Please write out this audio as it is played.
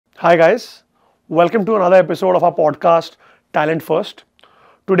Hi guys, welcome to another episode of our podcast Talent First.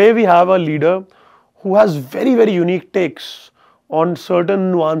 Today we have a leader who has very unique takes on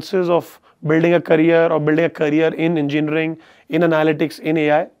certain nuances of building a career in engineering, in analytics, in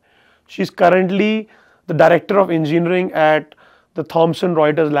AI. She's currently the director of engineering at the Thomson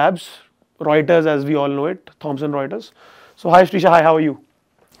Reuters labs, Reuters as we all know it, Thomson Reuters. So hi Shrisha, hi, how are you?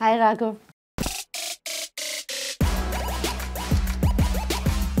 Hi Raghav.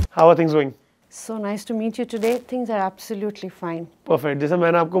 How are things going? So nice to meet you today. Things are absolutely fine. Perfect. जैसे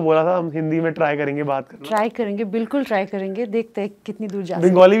मैंने आपको बोला था हम हिंदी में try करेंगे बात करना. ट्राई करेंगे, बिल्कुल ट्राई करेंगे. देखते हैं कितनी दूर जा सकते.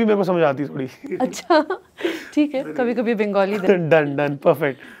 बंगाली भी मेरे को समझ आती थोड़ी. अच्छा, ठीक है. कभी-कभी बंगाली दे. Done.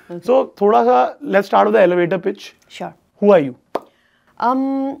 Perfect. So थोड़ा सा let's start with the elevator pitch. Sure. Who are you?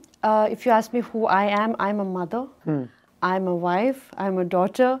 If you ask me who I am, I'm a mother. I'm a wife. I'm a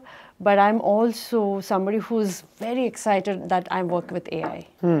daughter. But I'm also somebody who's very excited that I work with AI.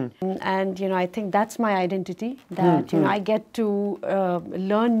 And, I think that's my identity, that, I get to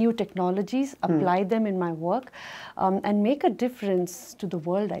learn new technologies, apply them in my work, and make a difference to the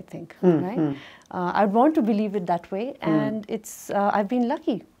world, I think, right? I'd want to believe it that way. And I've been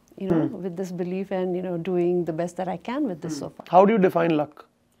lucky, with this belief and, doing the best that I can with this so far. How do you define luck?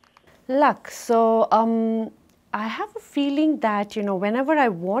 Luck. So, I have a feeling that, whenever I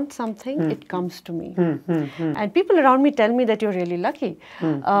want something, it comes to me. And people around me tell me that you're really lucky.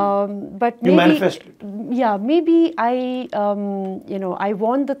 But maybe, you manifest it. Yeah, maybe I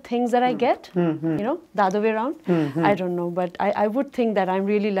want the things that I get, the other way around. I don't know, but I would think that I'm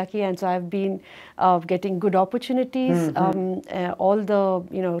really lucky. And so I've been getting good opportunities,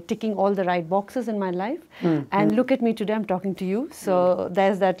 ticking all the right boxes in my life. And look at me today, I'm talking to you. So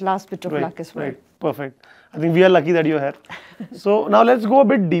there's that last bit of luck as well. Right, perfect. I think we are lucky that you're here. So now let's go a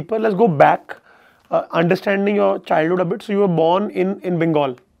bit deeper. Let's go back, understanding your childhood a bit. So you were born in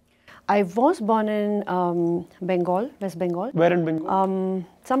Bengal. I was born in Bengal, West Bengal. Where in Bengal?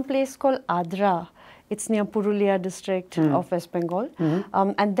 Some place called Adra. It's near Purulia district of West Bengal.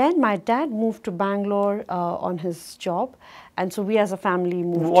 And then my dad moved to Bangalore on his job. And so we as a family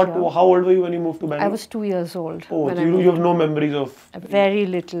moved here. How old were you when you moved to Bangalore? I was 2 years old. Oh, so you have no memories of... Very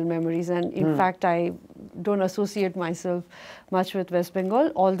little memories. And in fact, I don't associate myself much with West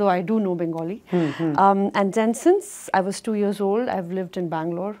Bengal, although I do know Bengali. And then since I was 2 years old, I've lived in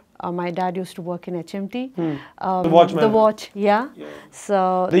Bangalore. My dad used to work in HMT. The watchman. The watch, yeah.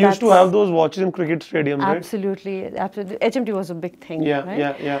 So they used to have those watches in cricket stadiums, right? Absolutely. HMT was a big thing,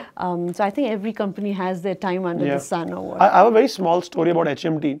 right? Yeah. So I think every company has their time under the sun or what. I have a very small story about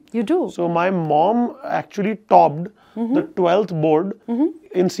HMT. You do? So my mom actually topped the 12th board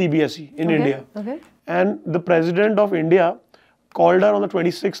in CBSE in India. Okay. And the president of India called her on the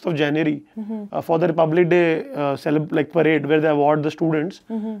 26th of January for the Republic Day parade where they award the students,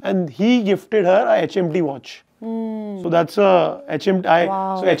 and he gifted her a HMT watch. So that's a HMT.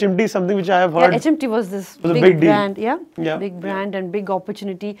 Wow. So HMT is something which I have heard. Yeah, HMT was this big brand, big brand and big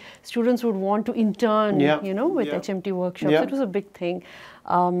opportunity. Students would want to intern, with HMT workshops. It was a big thing.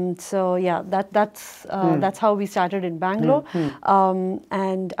 So yeah, that's how we started in Bangalore.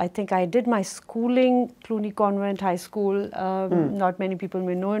 And I think I did my schooling, Cluny Convent High School. Not many people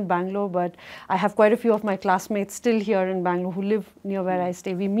may know in Bangalore, but I have quite a few of my classmates still here in Bangalore who live near where I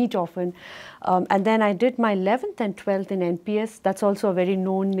stay. We meet often. And then I did my 11th and 12th in NPS. That's also a very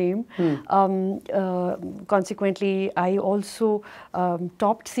known name. Consequently, I also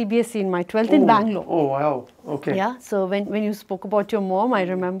topped CBSE in my 12th in Bangalore. Oh, wow. Okay. Yeah, so when you spoke about your mom, I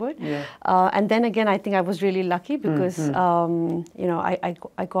remembered. Yeah. And then again, I think I was really lucky because, I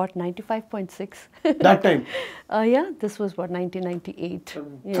got 95.6. That time? Yeah, this was what, 1998.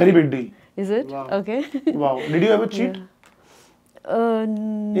 Very big deal. Is it? Wow. Okay. Wow. Did you ever cheat? No.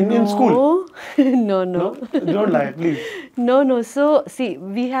 In school? No. Don't lie, please. No. So, see,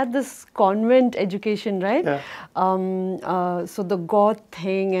 we had this convent education, right? Yeah. So the God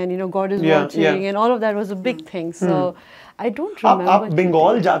thing and, God is watching and all of that was a big thing. So, I don't remember. आप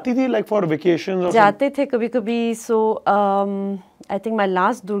Bengal जाती थी like for vacations or जाते थे कभी-कभी. So, I think my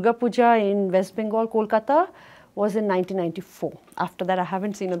last Durga Puja in West Bengal, Kolkata, was in 1994. After that, I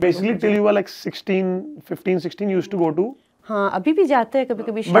haven't seen a Durga Basically, Puja. till you were like 15, you used to go to? हाँ, अभी भी जाते हैं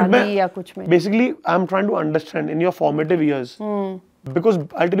कभी-कभी शादी या कुछ में. Basically, I'm trying to understand in your formative years, because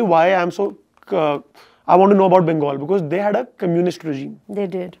I'll tell you why I'm so, I want to know about Bengal, because they had a communist regime. They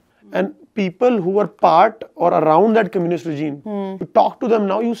did. And people who were part or around that communist regime, you talk to them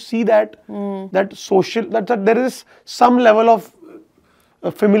now, you see that that social, that there is some level of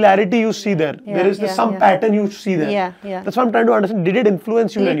familiarity you see there. There is some pattern you see there. That's what I'm trying to understand. Did it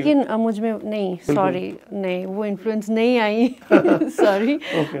influence you? लेकिन मुझमें नहीं, sorry, नहीं, वो influence नहीं आई. Sorry.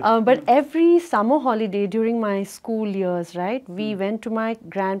 But every summer holiday during my school years, right, we went to my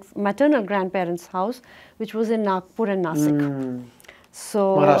maternal grandparents' house, which was in Nagpur and Nasik.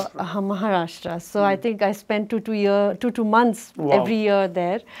 So Maharashtra. So I think I spent two months every year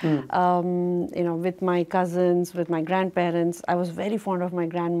there. You know, with my cousins, with my grandparents. I was very fond of my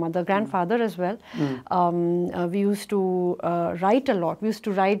grandfather as well. We used to write a lot. We used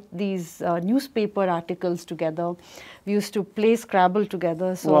to write these newspaper articles together. We used to play Scrabble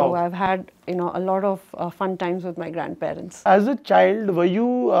together. So I've had, you know, a lot of fun times with my grandparents. As a child, were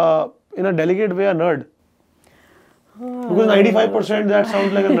you in a delicate way a nerd? Because 95% that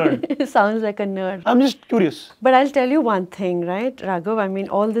sounds like a nerd. It sounds like a nerd. I'm just curious. But I'll tell you one thing, right, Raghav? I mean,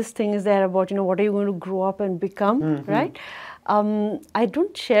 all this thing is there about, you know, what are you going to grow up and become, right? I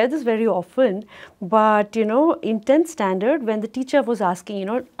don't share this very often, but, you know, in 10th standard, when the teacher was asking, you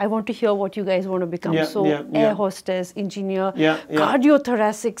know, I want to hear what you guys want to become. Air hostess, engineer,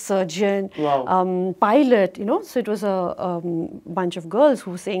 cardiothoracic surgeon, pilot, you know. So it was a bunch of girls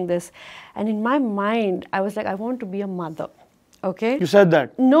who were saying this. And in my mind, I was like, I want to be a mother. Okay. You said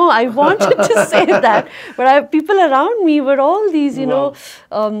that? No, I wanted to say that. But people around me were all these, you know,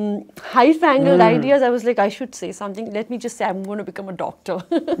 high-fangled ideas. I was like, I should say something. Let me just say I'm going to become a doctor.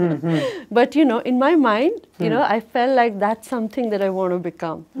 But, you know, in my mind, you know, I felt like that's something that I want to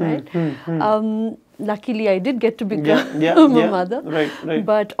become, right? Luckily, I did get to become a mother. Right.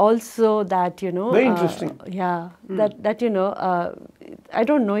 But also that, you know... Very interesting. That, you know... I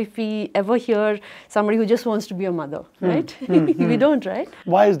don't know if we ever hear somebody who just wants to be a mother, right? We don't, right?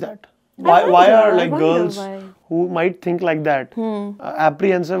 Why is that? Why are like girls who might think like that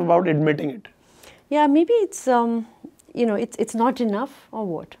apprehensive about admitting it? Yeah, maybe it's you know, it's not enough or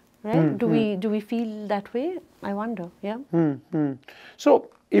what, right? Do we feel that way? I wonder. Yeah. So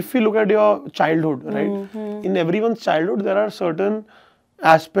if we look at your childhood, right? In everyone's childhood, there are certain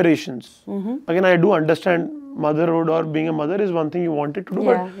aspirations. Again, I do understand motherhood or being a mother is one thing you wanted to do,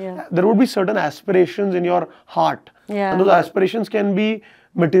 but there would be certain aspirations in your heart. And those aspirations can be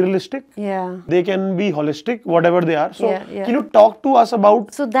materialistic. They can be holistic, whatever they are. So can you talk to us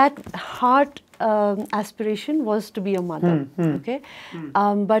about... So that heart aspiration was to be a mother, okay?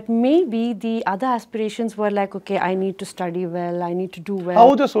 But maybe the other aspirations were like, okay, I need to study well, I need to do well. How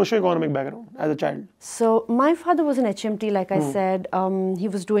was your socio-economic background as a child? So my father was an HMT, like I said. He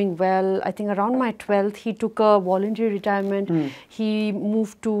was doing well. I think around my 12th, he took a voluntary retirement. He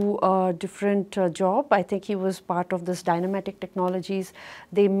moved to a different job. I think he was part of this Dynamatic Technologies.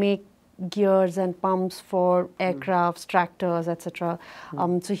 They make gears and pumps for aircrafts, tractors, etc.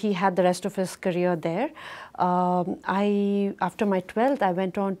 So he had the rest of his career there. After my 12th, I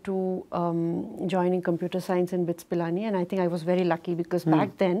went on to joining computer science in BITS Pilani, and I think I was very lucky because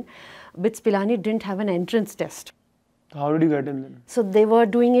back then, BITS Pilani didn't have an entrance test. How did you get in then? So they were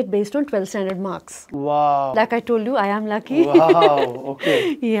doing it based on 12th standard marks. Wow. Like I told you, I am lucky. Wow,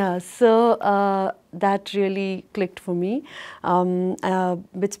 okay. Yeah, so that really clicked for me.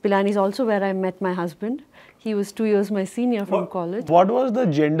 BITS Pilani is also where I met my husband. He was 2 years my senior from college. What was the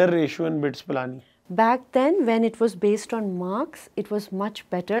gender ratio in BITS Pilani? Back then, when it was based on marks, it was much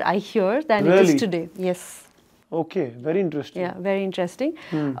better, I hear, than it is today. Yes. Okay, very interesting. Yeah, very interesting.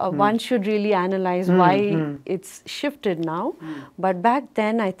 One should really analyze why it's shifted now. But back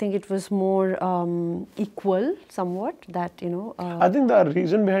then, I think it was more equal, somewhat. That, you know. I think the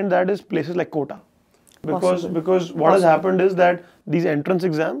reason behind that is places like Kota. Because what has happened is that these entrance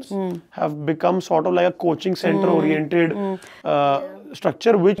exams have become sort of like a coaching center oriented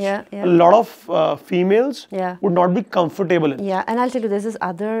structure, which a lot of females would not be comfortable in. Yeah, and I'll tell you, there's this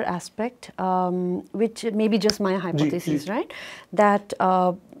other aspect, which may be just my hypothesis, right? That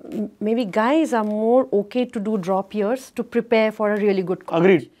maybe guys are more okay to do drop years to prepare for a really good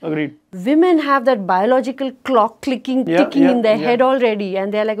college. Agreed. Women have that biological clock ticking in their head already,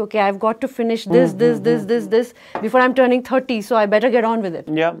 and they're like, okay, I've got to finish this before I'm turning 30, so I better get on with it.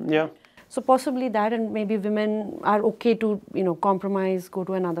 Yeah. So possibly that, and maybe women are okay to, you know, compromise, go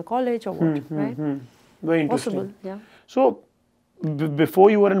to another college or what, right? Very interesting. Possible, yeah. So, before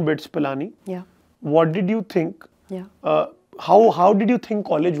you were in BITS Pilani, what did you think? How did you think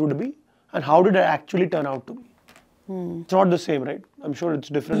college would be, and how did it actually turn out to be? It's not the same, right? I'm sure it's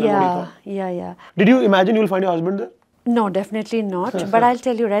different than what you thought. Yeah. Did you imagine you'll find your husband there? No, definitely not. But I'll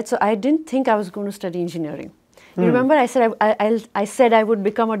tell you, right? So I didn't think I was going to study engineering. You remember I said I said I would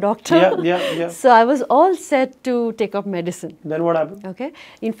become a doctor? Yeah. So I was all set to take up medicine. Then what happened? Okay.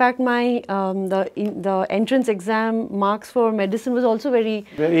 In fact, my the entrance exam marks for medicine was also very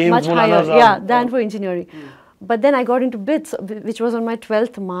much higher, than for engineering. But then I got into BITS, which was on my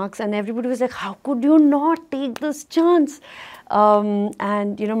 12th marks, and everybody was like, how could you not take this chance?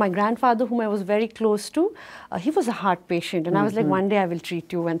 And you know, my grandfather, whom I was very close to, he was a heart patient, and I was like, one day I will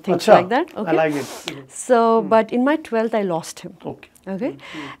treat you and things like that. Okay? I like it. So, but in my 12th, I lost him. Okay.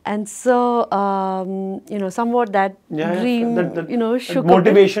 And so, you know, somewhat that dream, you know, shook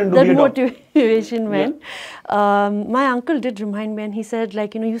motivation that motivation went. My uncle did remind me, and he said,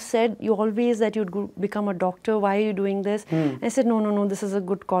 like, you know, you said you always that you'd become a doctor. Why are you doing this? I said, no, this is a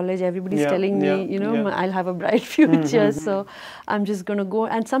good college. Everybody's telling me, you know, I'll have a bright future. So I'm just going to go.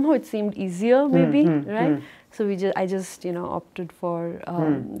 And somehow it seemed easier, maybe, right? So I just, you know, opted for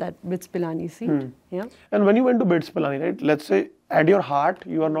that BITS Pilani seat. And when you went to BITS Pilani, right? Let's say at your heart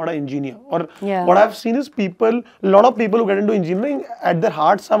you are not an engineer. Or what I've seen is a lot of people who get into engineering at their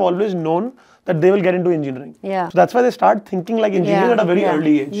hearts have always known that they will get into engineering. So that's why they start thinking like engineering at a very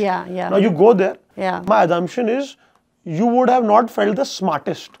early age. Now you go there. My assumption is you would have not felt the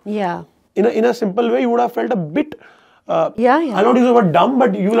smartest. In a simple way, you would have felt a bit. I don't use the word dumb,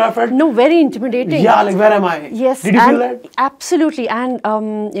 but you will have felt... No, very intimidating. Yeah, like where am I? Yes. Did you feel that? Absolutely. And,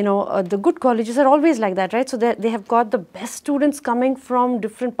 you know, the good colleges are always like that, right? So they have got the best students coming from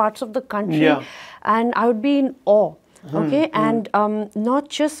different parts of the country. And I would be in awe. Okay, and not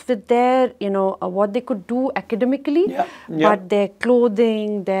just with their, you know, what they could do academically, but their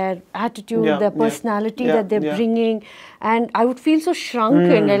clothing, their attitude, their personality that they're bringing. And I would feel so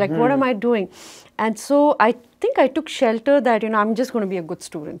shrunken, like, what am I doing? And so I think I took shelter that, you know, I'm just going to be a good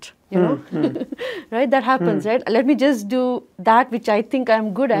student, you know, right? That happens, right? Let me just do that which I think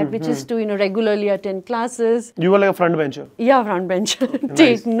I'm good at, which is to, you know, regularly attend classes. You were like a front bencher. Yeah, front bencher.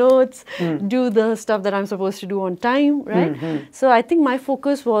 Take notes, do the stuff that I'm supposed to do on time, right? So I think my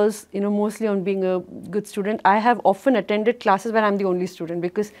focus was, you know, mostly on being a good student. I have often attended classes where I'm the only student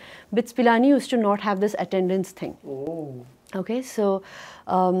because BITS Pilani used to not have this attendance thing. Okay, so,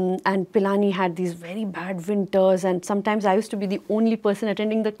 and Pilani had these very bad winters, and sometimes I used to be the only person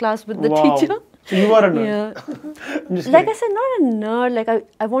attending the class with the teacher. So you were a nerd. Like I said, not a nerd, like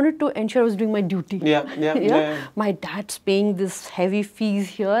I wanted to ensure I was doing my duty. My dad's paying this heavy fees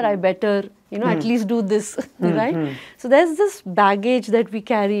here, I better, you know, at least do this, right? So there's this baggage that we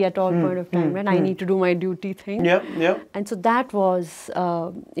carry at all point of time, and I need to do my duty thing. And so that was,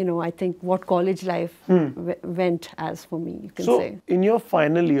 you know, I think what college life went as for me, you can say. So in your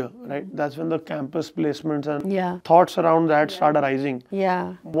final year, right, that's when the campus placements and thoughts around that start arising.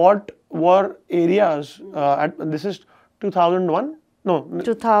 What were areas, this is 2001? No.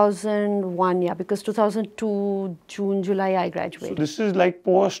 2001, yeah, because 2002, June, July, I graduated. So this is like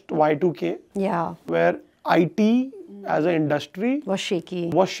post Y2K. Where IT as an industry was shaky.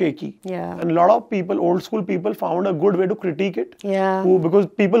 And a lot of people, old school people, found a good way to critique it. Because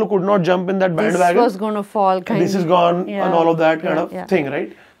people who could not jump in that bandwagon. This was going to fall. This is gone and all of that kind of thing,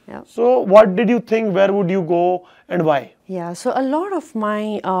 right? So what did you think? Where would you go and why? So a lot of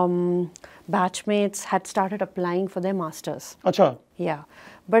my batchmates had started applying for their masters.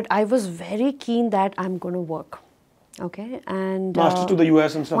 But I was very keen that I'm going to work. Okay, and masters to the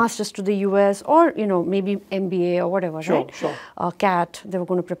US and stuff. Masters to the US, or you know, maybe MBA or whatever, right? CAT. They were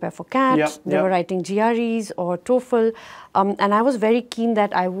going to prepare for CAT. They were writing GREs or TOEFL, and I was very keen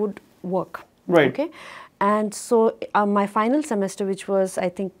that I would work. Okay. And so my final semester, which was, I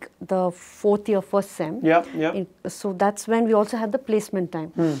think, the fourth year, first sem. So that's when we also had the placement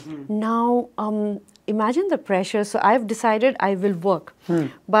time. Now, imagine the pressure. So I've decided I will work.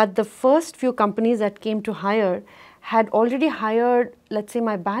 But the first few companies that came to hire had already hired, let's say,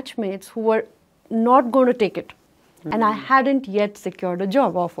 my batchmates who were not going to take it. And I hadn't yet secured a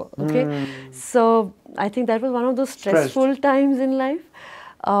job offer. Okay. So I think that was one of those stressful times in life.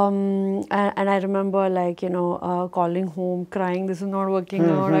 And I remember, like, you know, calling home, crying, this is not working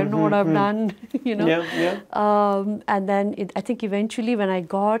out, I don't know what I've done, you know. And then I think eventually when I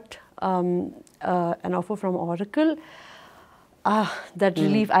got an offer from Oracle, that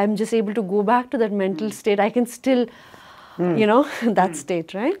relief, I'm just able to go back to that mental state. I can still, you know, that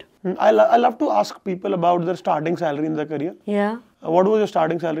state, right? I love to ask people about their starting salary in their career. What was your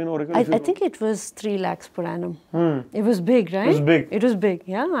starting salary in Oracle? I think it was 3 lakhs per annum. It was big, right? It was big. It was big,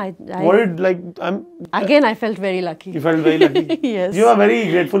 yeah. What did, like, Again, I felt very lucky. You felt very lucky? Yes. You are a very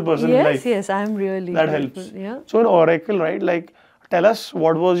grateful person in life. Yes, I'm really That grateful. helps. So in Oracle, right, like, tell us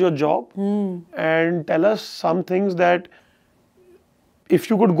what was your job and tell us some things that if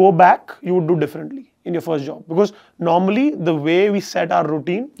you could go back, you would do differently. in your first job? Because normally the way we set our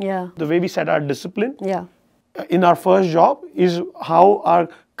routine, yeah, the way we set our discipline, yeah, in our first job is how our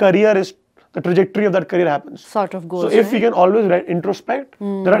career is, the trajectory of that career happens. Sort of goes. So if we can always introspect,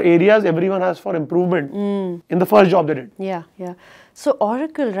 there are areas everyone has for improvement in the first job they did. Yeah, yeah. So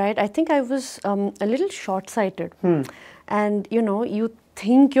Oracle, right? I think I was a little short-sighted, and you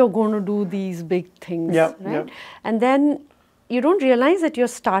think you're going to do these big things, right? And then you don't realize that you're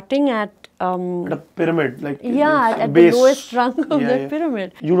starting at a pyramid, like at the lowest rung of the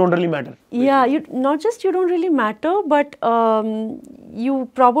pyramid. You don't really matter. Yeah, you don't really matter, but you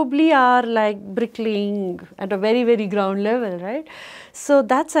probably are like bricklaying at a very, very ground level, right? So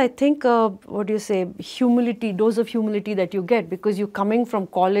that's, I think, what do you say, humility, dose of humility that you get, because you're coming from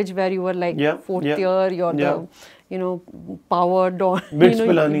college where you were like fourth year, you're the powered on BITS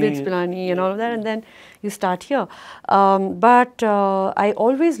Pilani. BITS Pilani and all of that, and then you start here. But I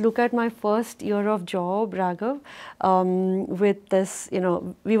always look at my first year of job, Raghav, with this,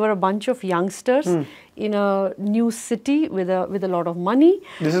 we were a bunch of youngsters in a new city with a lot of money.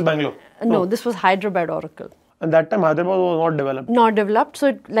 This is Bangalore? No, this was Hyderabad Oracle. And that time Hyderabad was not developed. Not developed.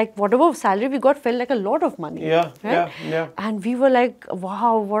 So like whatever salary we got felt like a lot of money. Yeah, right? yeah. And we were like,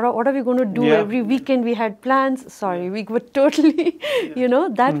 wow, what are we going to do? Every weekend we had plans. Sorry, we were totally,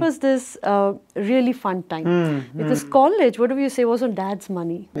 that was this really fun time. Because college, whatever you say, was on dad's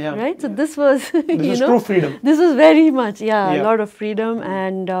money. Right? So this was, this was true freedom. This was very much, a lot of freedom.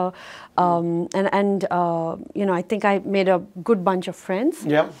 And I think I made a good bunch of friends.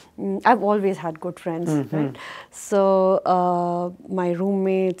 I've always had good friends, right? So my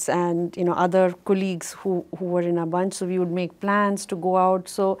roommates and other colleagues who were in a bunch, so we would make plans to go out.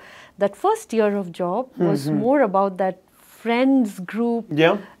 So that first year of job was more about that friends group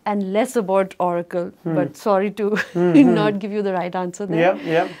and less about Oracle. But sorry to not give you the right answer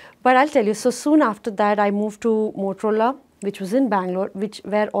there. But I'll tell you, so soon after that I moved to Motorola, which was in Bangalore,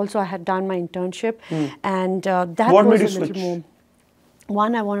 where also I had done my internship. And that what was made you a little switch? more.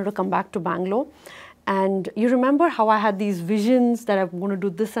 One, I wanted to come back to Bangalore. And you remember how I had these visions that I want to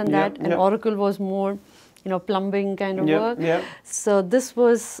do this and that, and Oracle was more, plumbing kind of work. So this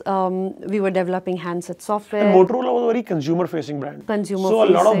was, we were developing handset software. And Motorola was a very consumer-facing brand. So a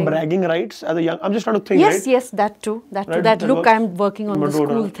lot of bragging rights as a young, I'm just trying to think, right? Yes, that too. That look, I'm working on the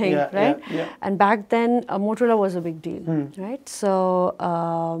school thing, right? And back then, Motorola was a big deal, right? So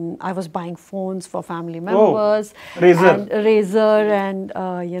I was buying phones for family members. Razor and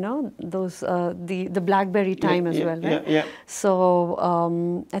those, the BlackBerry time as well, right?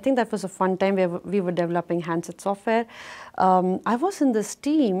 So I think that was a fun time where we were developing handset software. I was in this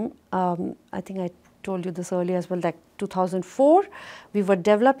team, I think I told you this earlier as well, like 2004, we were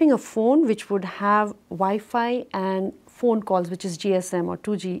developing a phone which would have Wi-Fi and phone calls, which is GSM or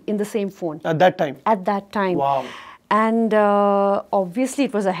 2G, in the same phone. At that time? At that time. Wow. And obviously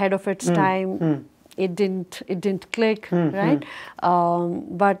it was ahead of its time. It didn't click, right?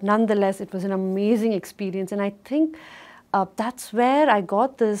 But nonetheless, it was an amazing experience. And I think that's where I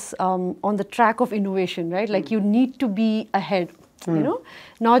got this on the track of innovation, right? Like you need to be ahead,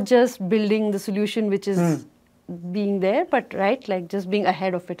 not just building the solution which is being there, but like just being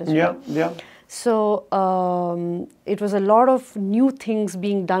ahead of it as well. So it was a lot of new things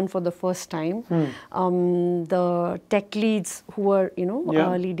being done for the first time. The tech leads who were,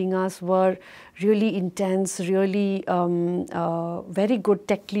 leading us were really intense, really very good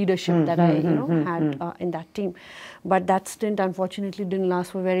tech leadership that I, had in that team. But that stint, unfortunately, didn't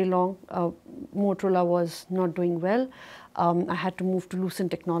last for very long. Motorola was not doing well. I had to move to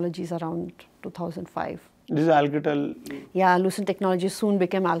Lucent Technologies around 2005. This is Alcatel? Yeah, Lucent Technologies soon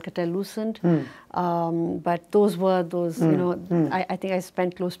became Alcatel Lucent. But those were those, I think I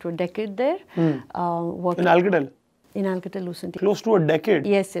spent close to a decade there. Working. In Alcatel? In Alcatel Lucent. Close to a decade?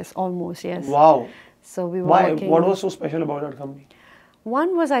 Yes, almost, yes. Wow. So we were working. What was so special about that company?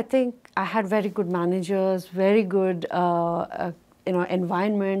 One was, I think, I had very good managers, very good,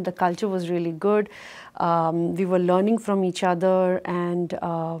 environment. The culture was really good. We were learning from each other, and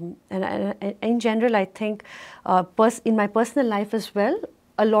in general, I think, in my personal life as well,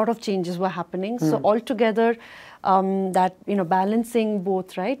 a lot of changes were happening. So altogether, that balancing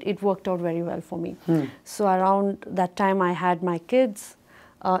both, right? It worked out very well for me. So around that time, I had my kids.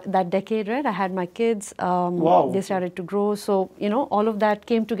 That decade, right? I had my kids. Wow. They started to grow. So, all of that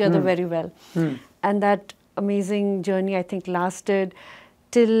came together very well. And that amazing journey, I think, lasted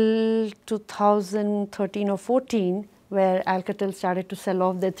till 2013 or 14, where Alcatel started to sell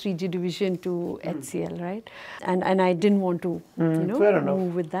off their 3G division to HCL, right? And I didn't want to,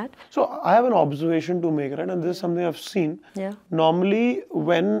 move with that. So I have an observation to make, right? And this is something I've seen. Normally,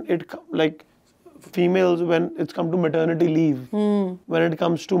 when females when it's come to maternity leave, when it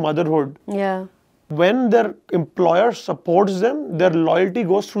comes to motherhood. Yeah. When their employer supports them, their loyalty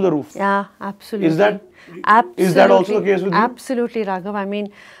goes through the roof. Yeah, absolutely. Is that also the case with you? Absolutely, Raghav. I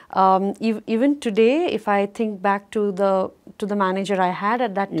mean, even today, if I think back to the manager I had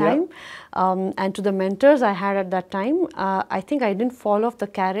at that time, and to the mentors I had at that time, I think I didn't fall off the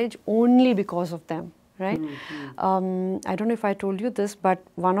carriage only because of them. Right? I don't know if I told you this, but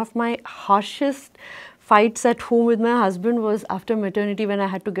one of my harshest fights at home with my husband was after maternity when I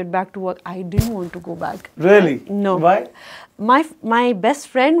had to get back to work. I didn't want to go back. Really? No. Why? My best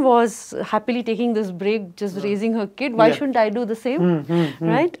friend was happily taking this break, just raising her kid. Why shouldn't I do the same?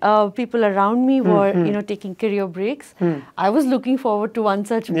 Right? People around me were, taking career breaks. I was looking forward to one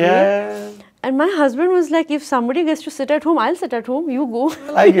such break. And my husband was like, if somebody gets to sit at home, I'll sit at home, you go.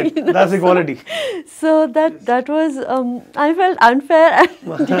 I like it. That's equality. So that was, I felt unfair,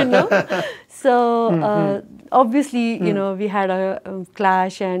 So obviously, we had a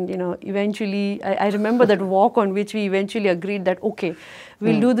clash, and, eventually, I remember that walk on which we eventually agreed that, okay,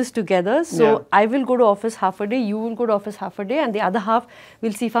 we'll do this together. So I will go to office half a day, you will go to office half a day, and the other half,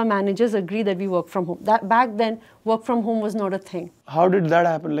 we'll see if our managers agree that we work from home. That back then, work from home was not a thing. How did that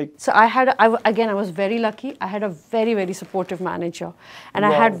happen? So I was very lucky. I had a very, very supportive manager, and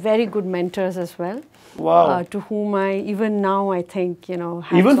I had very good mentors as well. Wow. To whom even now I think,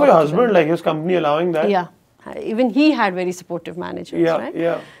 even for your husband, like his company allowing that? Yeah. Even he had very supportive managers, right?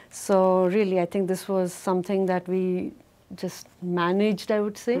 Yeah. So really, I think this was something that we just managed, I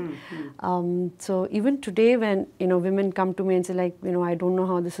would say. So even today when, women come to me and say like, I don't know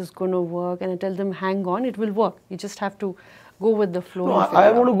how this is going to work, and I tell them, hang on, it will work. You just have to go with the flow. No,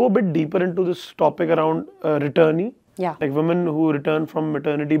 I want to go a bit deeper into this topic around returnee. Yeah. Like women who return from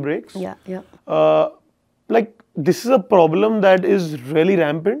maternity breaks. Yeah. Like this is a problem that is really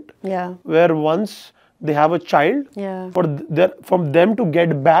rampant. Yeah. Where once they have a child, from them to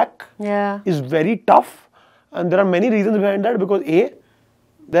get back is very tough. And there are many reasons behind that, because A,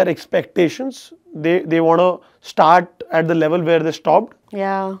 their expectations, they want to start at the level where they stopped.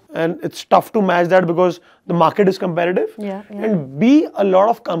 Yeah. And it's tough to match that because the market is competitive. And B, a lot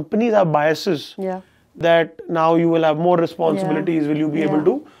of companies have biases. That now you will have more responsibilities, will you be able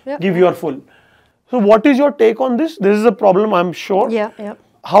to give your full. So what is your take on this? This is a problem, I'm sure.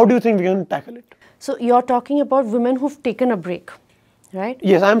 How do you think we can tackle it? So you're talking about women who've taken a break, right?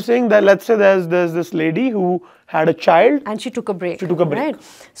 Yes, I'm saying that let's say there's this lady who had a child. And she took a break. Right?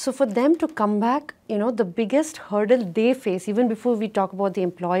 So for them to come back, the biggest hurdle they face, even before we talk about the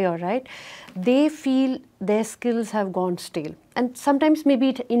employer, right? They feel their skills have gone stale. And sometimes maybe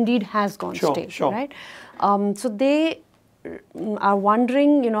it indeed has gone stale, right? So they are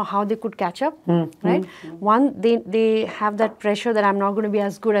wondering, how they could catch up, right? One, they have that pressure that I'm not going to be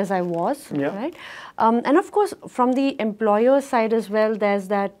as good as I was, right? And of course, from the employer side as well, there's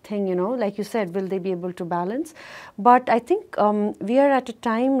that thing, like you said, will they be able to balance? But I think we are at a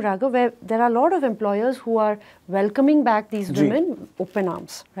time, Raghav, where there are a lot of employers who are welcoming back these women open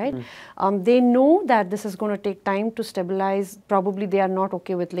arms, right? They know that this is going to take time to stabilize. Probably they are not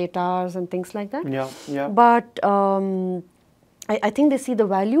okay with late hours and things like that. But I think they see the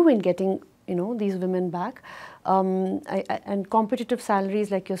value in getting, these women back. And competitive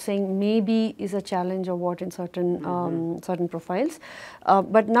salaries, like you're saying, maybe is a challenge or what in certain certain profiles.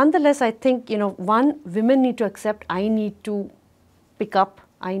 But nonetheless, I think, one, women need to accept, I need to pick up,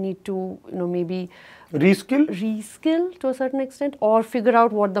 I need to, maybe reskill to a certain extent, or figure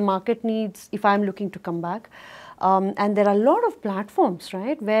out what the market needs if I'm looking to come back. And there are a lot of platforms,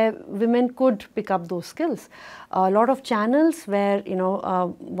 right, where women could pick up those skills. A lot of channels where,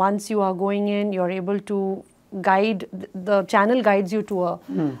 once you are going in, you're able to guide, the channel guides you to a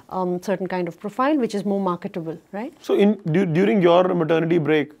certain kind of profile, which is more marketable, right? So during your maternity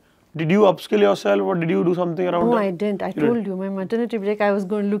break, did you upskill yourself or did you do something around that? No, I didn't. I told you, my maternity break, I was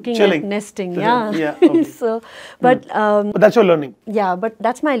looking Chilling. at nesting. Okay. So, but that's your learning. Yeah, but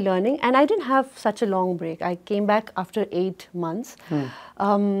that's my learning. And I didn't have such a long break. I came back after 8 months.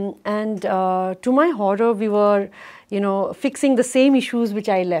 And to my horror, we were, fixing the same issues which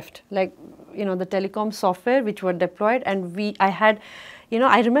I left. Like, the telecom software which were deployed, and I had,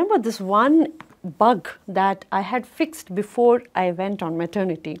 I remember this one bug that I had fixed before I went on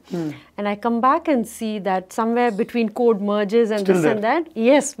maternity. And I come back and see that somewhere between code merges and Still this there. and that,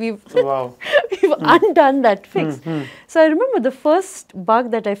 yes, we've Wow. we've undone that fix. So I remember the first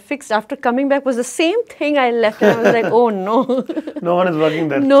bug that I fixed after coming back was the same thing I left, and I was like, oh no. No one is working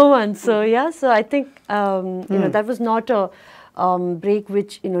there. No one. So yeah, so I think, that was not break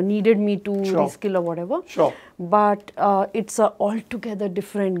which needed me to reskill or whatever. Sure. But it's a altogether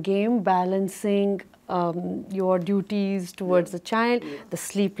different game, balancing your duties towards the child, the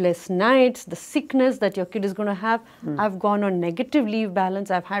sleepless nights, the sickness that your kid is going to have. I've gone on negative leave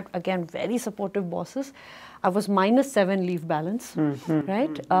balance. I've had, again, very supportive bosses. I was -7 leave balance,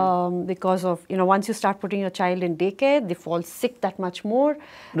 right? Because of, once you start putting your child in daycare, they fall sick that much more.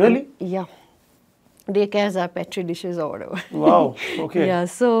 Really? Yeah. Daycares are petri dishes or whatever. Wow, okay. Yeah,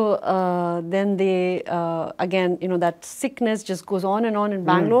 so then they, again, that sickness just goes on and on in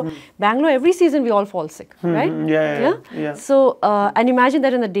Bangalore. Bangalore, every season we all fall sick, right? Yeah. So, and imagine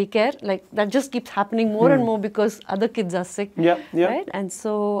that in the daycare, like that just keeps happening more and more because other kids are sick, right? And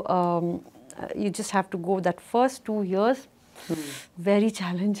so you just have to go that first 2 years. Very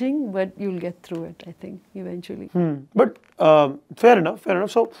challenging, but you'll get through it, I think, eventually. But fair enough.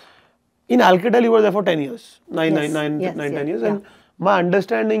 So, in Alcatel, you were there for 10 years, 10 years. And my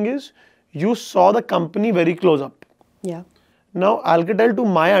understanding is you saw the company very close up. Yeah. Now, Alcatel, to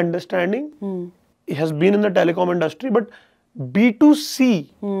my understanding, it has been in the telecom industry, but B2C,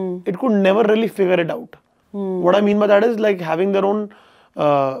 it could never really figure it out. What I mean by that is like having their own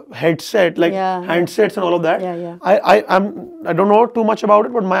headset, like handsets and all of that. I don't know too much about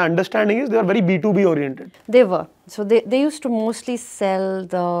it, but my understanding is they are very B2B oriented. They were. So they used to mostly sell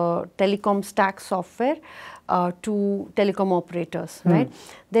the telecom stack software to telecom operators, right?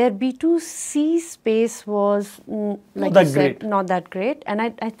 Their B2C space was, like you said, not that great. And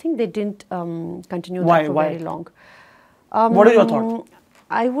I think they didn't continue that for very long. What is your thought?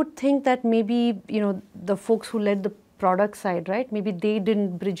 I would think that maybe, the folks who led the product side, right? Maybe they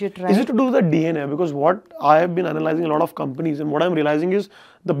didn't bridge it right. Is it to do with the DNA? Because what I have been analyzing a lot of companies, and what I'm realizing is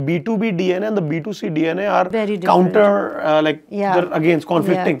the B2B DNA and the B2C DNA are very different. Counter, they're against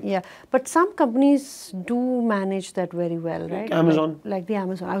conflicting. Yeah. But some companies do manage that very well, right? Like Amazon. Like the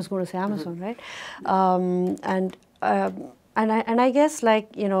Amazon. I was going to say Amazon, right? And I guess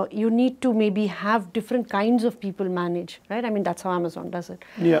you need to maybe have different kinds of people manage, right? I mean, that's how Amazon does it.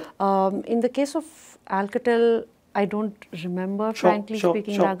 Yeah. In the case of Alcatel, I don't remember, frankly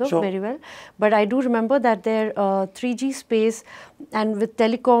speaking, Raghav, very well. But I do remember that their 3G space and with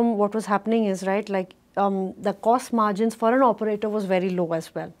telecom, what was happening is, right, the cost margins for an operator was very low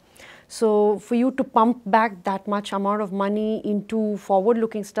as well. So for you to pump back that much amount of money into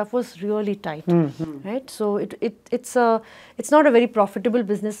forward-looking stuff was really tight, right? So it's not a very profitable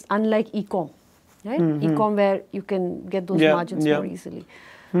business, unlike e-com, right? E-com where you can get those margins more easily.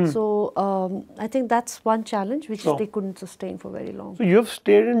 So I think that's one challenge which they couldn't sustain for very long. So you have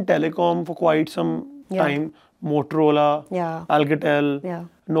stayed in telecom for quite some time. Motorola, Alcatel,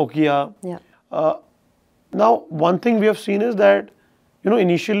 Nokia. Now, one thing we have seen is that,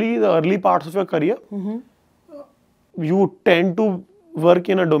 initially the early parts of your career, you tend to work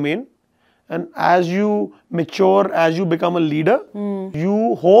in a domain. And as you mature, as you become a leader,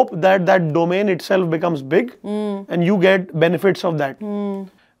 you hope that that domain itself becomes big and you get benefits of that.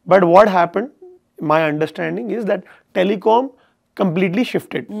 But what happened, my understanding is that telecom completely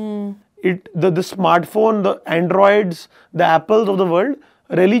shifted. The smartphone, the Androids, the Apples of the world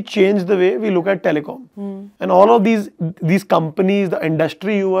really changed the way we look at telecom. And all of these companies, the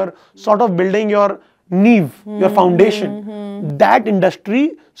industry you were sort of building your neve, your foundation, that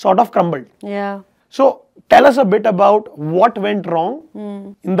industry sort of crumbled. Yeah. So tell us a bit about what went wrong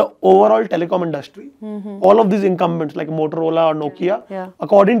in the overall telecom industry. All of these incumbents like Motorola or Nokia,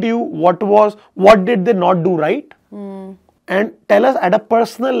 according to you, what did they not do right? And tell us at a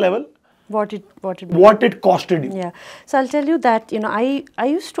personal level what it costed you. Yeah. So I'll tell you that, I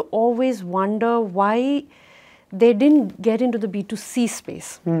used to always wonder why they didn't get into the B2C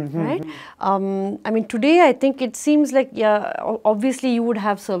space, right? I mean, today I think it seems like, obviously you would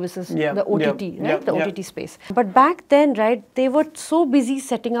have services, the OTT, right? The OTT space. But back then, right, they were so busy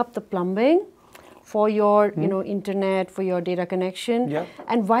setting up the plumbing for your, internet, for your data connection.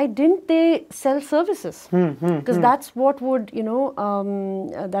 And why didn't they sell services? Because that's what would,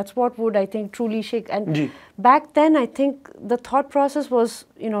 I think, truly shake. And back then, I think the thought process was,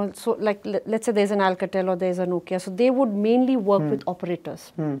 so like, let's say there's an Alcatel or there's a Nokia. So they would mainly work with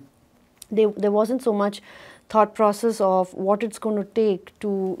operators. There wasn't so much thought process of what it's going to take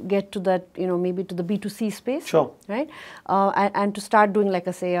to get to that, maybe to the B2C space, right? And to start doing, like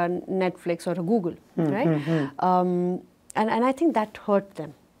I say, a Netflix or a Google, right? And I think that hurt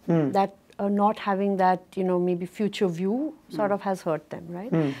them. That not having that, maybe future view sort of has hurt them,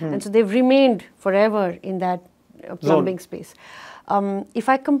 right? And so they've remained forever in that plumbing space. If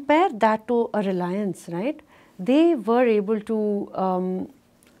I compare that to a Reliance, right? They were able to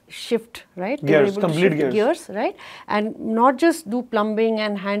shift, right? Gears, they were able to shift gears, right? And not just do plumbing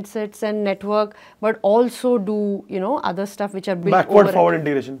and handsets and network, but also do, other stuff which are built backward forward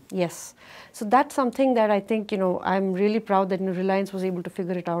integration. Yes. So that's something that I think, I'm really proud that Reliance was able to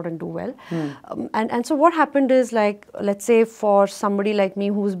figure it out and do well. And so what happened is, like, let's say for somebody like me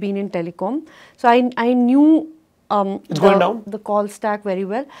who's been in telecom, so I knew the call stack very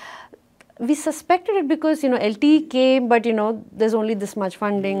well. We suspected it because, LTE came, but, there's only this much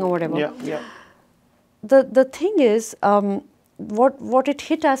funding or whatever. Yeah. The thing is, what it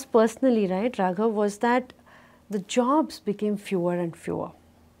hit us personally, right, Raghav, was that the jobs became fewer and fewer,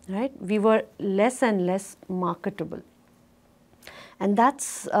 right? We were less and less marketable. And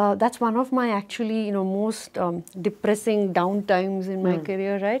that's one of my actually, most depressing downtimes in my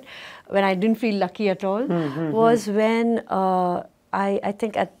career, right? When I didn't feel lucky at all, was when I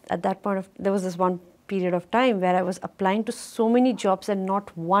think at that point there was this one period of time where I was applying to so many jobs and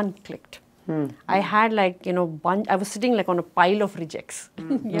not one clicked. I had like, I was sitting like on a pile of rejects.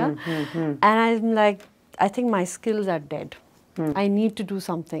 And I'm like, I think my skills are dead. I need to do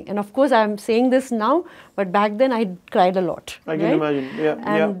something. And of course, I'm saying this now, but back then I cried a lot. I can imagine.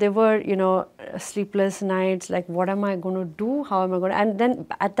 And there were, sleepless nights, like, what am I going to do? How am I going to? And then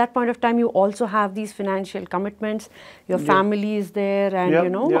at that point of time, you also have these financial commitments. Your family is there,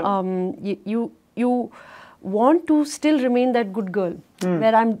 and you want to still remain that good girl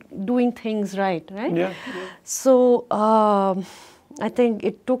where I'm doing things right? So I think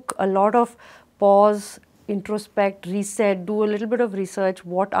it took a lot of pause, introspect, reset, do a little bit of research.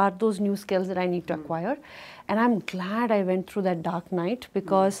 What are those new skills that I need to acquire? And I'm glad I went through that dark night,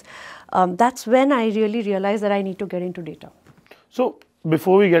 because that's when I really realized that I need to get into data. So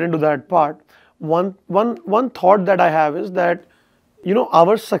before we get into that part, one thought that I have is that,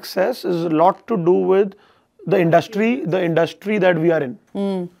 our success is a lot to do with the industry that we are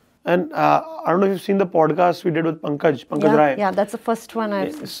in. And I don't know if you've seen the podcast we did with Pankaj Rai. Yeah, that's the first one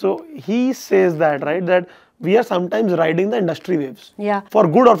I've seen. So he says that, right, that we are sometimes riding the industry waves. Yeah. For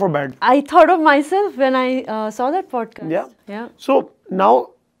good or for bad. I thought of myself when I saw that podcast. Yeah. So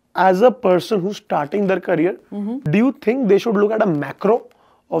now, as a person who's starting their career, do you think they should look at a macro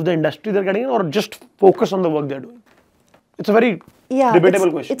of the industry they're getting in, or just focus on the work they're doing? It's a very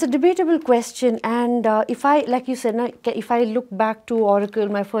debatable question. It's a debatable question, and if I, like you said, if I look back to Oracle,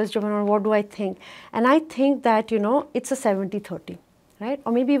 my first job, what do I think? And I think that, it's a 70-30, right?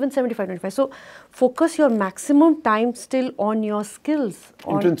 Or maybe even 75-25. So focus your maximum time still on your skills.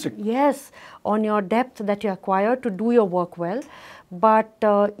 Intrinsic. Yes, on your depth that you acquire to do your work well. But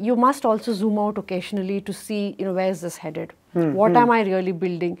you must also zoom out occasionally to see, where is this headed? What am I really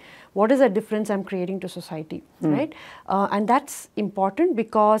building? What is the difference I'm creating to society, right? And that's important,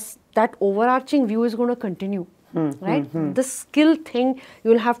 because that overarching view is going to continue, right? The skill thing,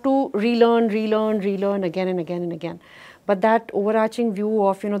 you'll have to relearn again and again and again. But that overarching view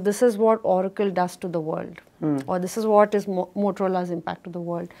of, this is what Oracle does to the world, or this is what is Motorola's impact to the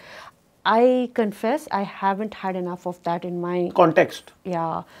world. I confess I haven't had enough of that in my context.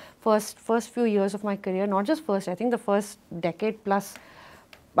 Yeah, first few years of my career, not just first, I think the first decade plus,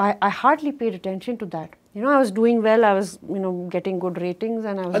 I hardly paid attention to that. I was doing well, I was, getting good ratings,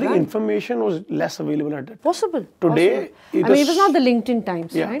 and I think information was less available at that time. Possible. Today, it was not the LinkedIn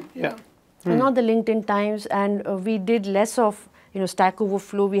times, right? Yeah. Not the LinkedIn times, and we did less of, Stack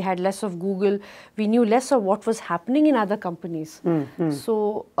Overflow, we had less of Google, we knew less of what was happening in other companies.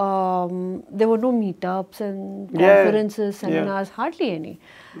 So there were no meetups and conferences, seminars, hardly any.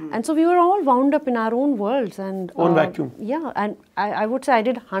 And so we were all wound up in our own worlds. And own vacuum. Yeah, and I would say I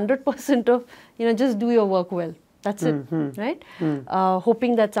did 100% of, just do your work well. That's it, right?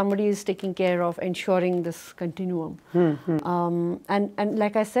 Hoping that somebody is taking care of ensuring this continuum. And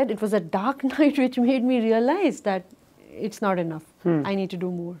like I said, it was a dark night which made me realize that it's not enough. I need to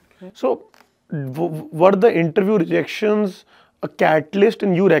do more. Right? So, were the interview rejections a catalyst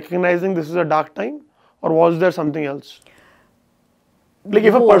in you recognizing this is a dark time, or was there something else? Like,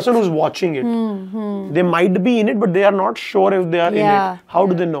 if a person who's watching it, they might be in it, but they are not sure if they are in it. How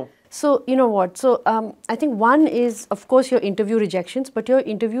do they know? So, you know what? So, I think one is, of course, your interview rejections, but your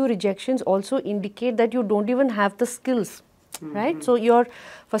interview rejections also indicate that you don't even have the skills. Right? So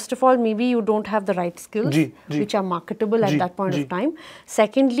first of all, maybe you don't have the right skills which are marketable at that point of time.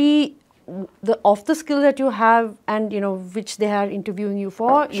 Secondly, of the skill that you have and which they are interviewing you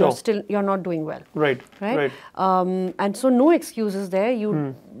for, you're not doing well. Right. And so no excuses there.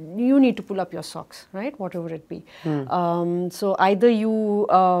 You need to pull up your socks, right? Whatever it be. So either you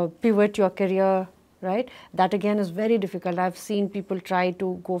pivot your career right? That again is very difficult. I've seen people try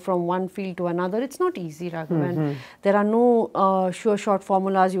to go from one field to another. It's not easy, Raghav. And there are no sure short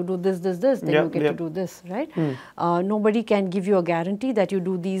formulas. You do this, then you get to do this, right? Nobody can give you a guarantee that you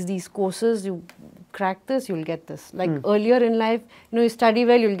do these courses, you crack this, you'll get this. Like earlier in life, you study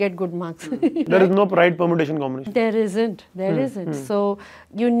well, you'll get good marks. Right? There is no right permutation combination. There isn't. So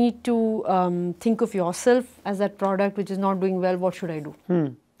you need to think of yourself as that product which is not doing well. What should I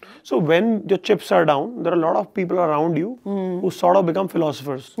do? So when your chips are down, there are a lot of people around you who sort of become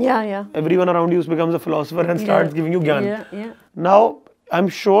philosophers. Yeah. Everyone around you becomes a philosopher and starts giving you gyan. Yeah. Now, I'm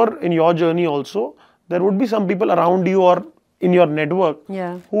sure in your journey also, there would be some people around you or in your network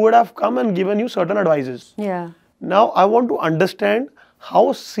who would have come and given you certain advices. Yeah. Now, I want to understand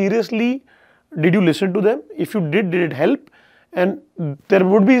how seriously did you listen to them? If you did it help? And there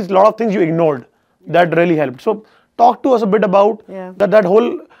would be a lot of things you ignored that really helped. So, talk to us a bit about that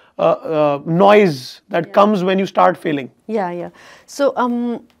whole noise that comes when you start failing. Yeah. So,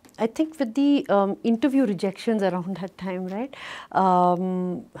 I think with the interview rejections around that time, right?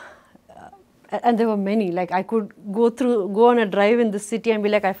 And there were many. Like I could go on a drive in the city and be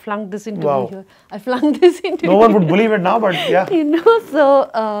like, I flunked this interview here. I flunked this interview. No one would believe it now, but yeah. So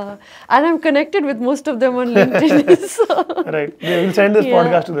and I'm connected with most of them on LinkedIn. So. Right. We will send this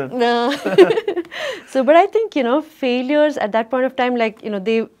podcast to them. So, but I think failures at that point of time, like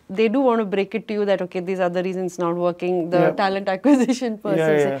they do want to break it to you that okay, these are the reasons it's not working. The talent acquisition person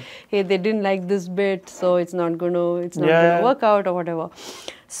say, hey, they didn't like this bit, so it's not going to work out or whatever.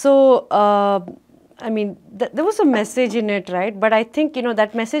 So, I mean, there was a message in it, right? But I think,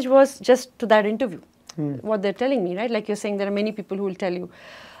 that message was just to that interview, what they're telling me, right? Like you're saying, there are many people who will tell you.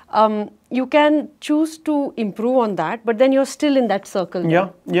 You can choose to improve on that, but then you're still in that circle.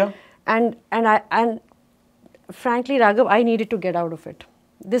 Yeah. And frankly, Raghav, I needed to get out of it.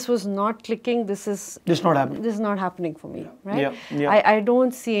 This was not clicking. This is not happening. This is not happening for me, right? Yeah. I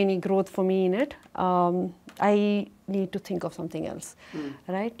don't see any growth for me in it. I need to think of something else,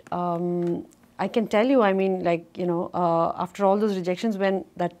 right? I can tell you, I mean, like, after all those rejections, when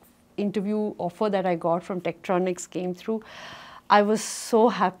that interview offer that I got from Tektronix came through, I was so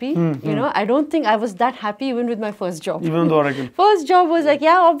happy. I don't think I was that happy even with my first job. Even though Oracle. First job was like,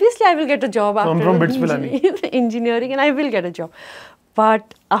 yeah, obviously I will get a job after from BITS Pilani. Engineering, and I will get a job.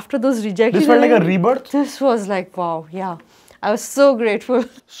 But after those rejections, this felt like a rebirth. This was like, wow, yeah. I was so grateful.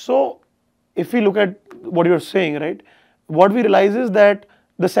 So, if we look at what you're saying, right, what we realize is that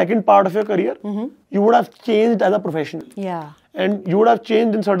the second part of your career, you would have changed as a professional. Yeah. And you would have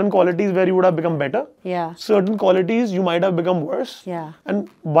changed in certain qualities where you would have become better. Yeah. Certain qualities you might have become worse. Yeah. And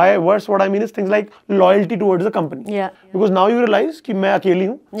by worse, what I mean is things like loyalty towards the company. Yeah. Because now you realize that I'm akeli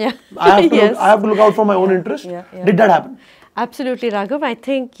hu. Yeah. I have to look out for my own interest. Yeah. Did that happen? Absolutely, Raghav. I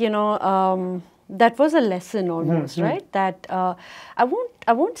think, that was a lesson almost, right? That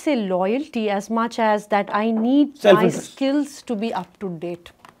I won't say loyalty as much as that I need my skills to be up to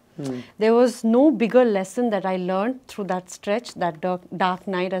date. There was no bigger lesson that I learned through that stretch, that dark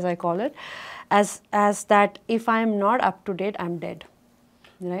night as I call it, as that if I am not up to date, I'm dead,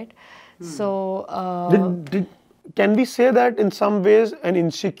 right? So can we say that in some ways an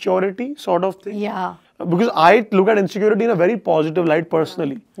insecurity sort of thing? Yeah. Because I look at insecurity in a very positive light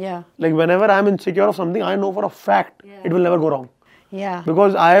personally. Yeah. Like whenever I'm insecure of something, I know for a fact it will never go wrong. Yeah.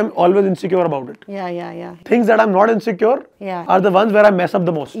 Because I am always insecure about it. Yeah. Things that I'm not insecure are the ones where I mess up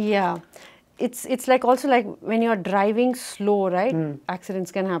the most. Yeah. It's like also like when you're driving slow, right?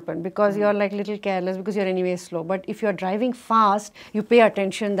 Accidents can happen because you're like little careless because you're anyway slow. But if you're driving fast, you pay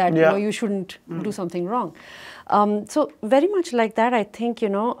attention that you shouldn't do something wrong. So very much like that, I think,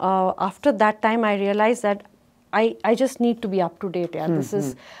 after that time, I realized that I just need to be up to date. Yeah, this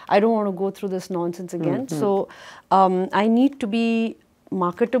is, I don't want to go through this nonsense again. So I need to be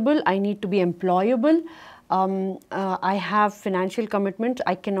marketable. I need to be employable. I have financial commitment.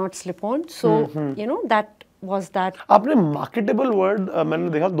 I cannot slip on. So, that was that. आपने marketable word मैंने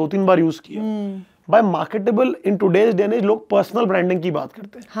देखा 2-3 बार use किया. By marketable in today's day and age, लोग personal branding की बात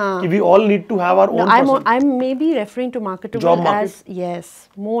करते हैं. कि we all need to have our own. I'm maybe referring to marketable as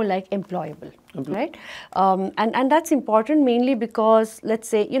more like employable. Right? And that's important mainly because, let's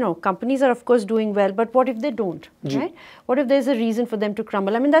say, companies are of course doing well, but what if they don't, right? What if there's a reason for them to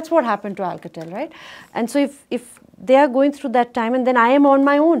crumble? I mean, that's what happened to Alcatel, right? And so if they are going through that time and then I am on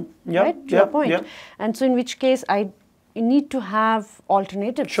my own, right? To your point. And so in which case you need to have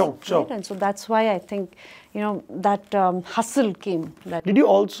alternatives. Sure. Right? And so that's why I think, that hustle came. Did you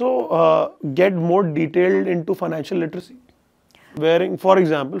also get more detailed into financial literacy? Wherein, for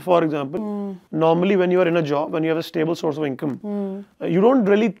example, normally when you are in a job, when you have a stable source of income, you don't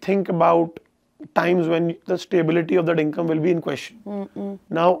really think about times when the stability of that income will be in question.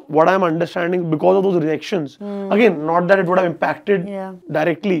 Now, what I'm understanding, because of those rejections, again, not that it would have impacted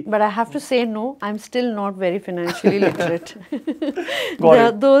directly. But I have to say no, I'm still not very financially literate.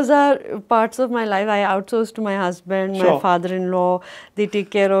 Those are parts of my life I outsource to my husband, my father-in-law. They take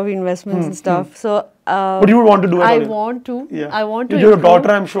care of investments and stuff. So. But you would want to do it. I want to. Yeah. I want to. Your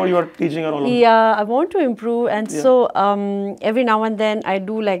daughter, I'm sure you are teaching her all of it. Yeah, I want to improve, and so every now and then I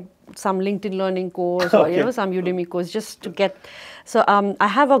do like some LinkedIn learning course or some Udemy course just to get. So I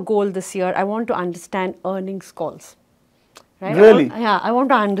have a goal this year. I want to understand earnings calls. Right? Really? I want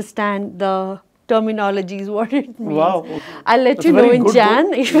to understand the terminologies, what it means. Wow. I'll let you know in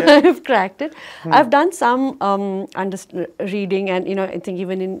Jan if I have cracked it. I've done some reading, and I think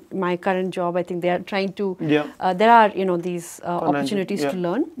even in my current job, I think they are trying to. There are these opportunities to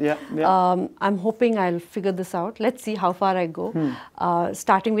learn. I'm hoping I'll figure this out. Let's see how far I go.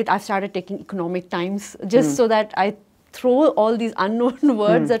 Starting with, I've started taking Economic Times just so that I throw all these unknown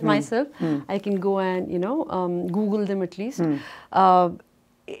words at myself. I can go and Google them at least.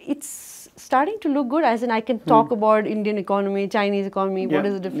 It's starting to look good, as in I can talk about Indian economy, Chinese economy, what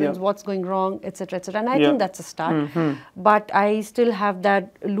is the difference, what's going wrong, etc., etc. And I think that's a start. But I still have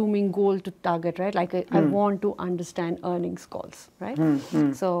that looming goal to target, right? Like I want to understand earnings calls, right?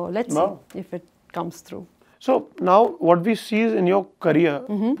 So let's see if it comes through. So now what we see is in your career,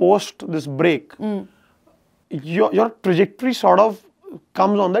 post this break, your trajectory sort of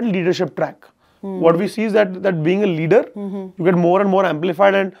comes on that leadership track. What we see is that being a leader, you get more and more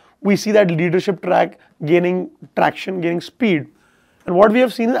amplified, and we see that leadership track gaining traction, gaining speed. And what we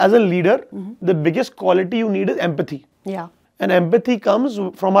have seen is, as a leader, the biggest quality you need is empathy. And empathy comes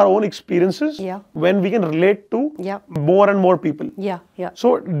from our own experiences when we can relate to more and more people.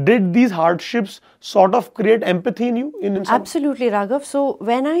 So did these hardships sort of create empathy in you? Absolutely, Raghav. So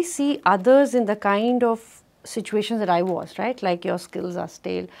when I see others in the kind of situations that I was, right, like your skills are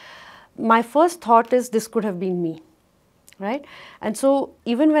stale, my first thought is this could have been me, right? And so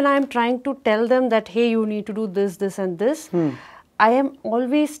even when I'm trying to tell them that, hey, you need to do this, this and this, I am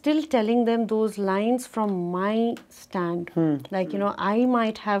always still telling them those lines from my stand. Like, I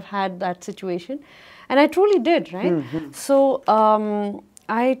might have had that situation, and I truly did, right? So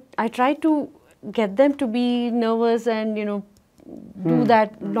I try to get them to be nervous and, do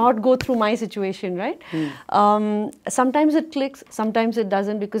that, not go through my situation, right? Sometimes it clicks, sometimes it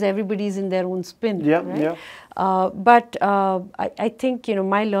doesn't, because everybody's in their own spin, right? But I think,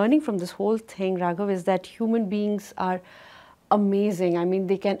 my learning from this whole thing, Raghav, is that human beings are amazing. I mean,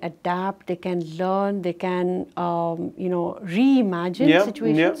 they can adapt, they can learn, they can, reimagine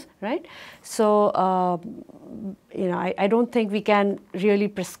situations, right? So, I don't think we can really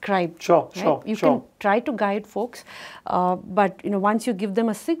prescribe. You can try to guide folks, but once you give them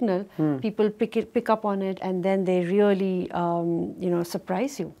a signal, people pick up on it, and then they really,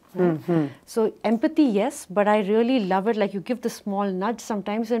 surprise you. Right? So empathy, yes, but I really love it. Like, you give the small nudge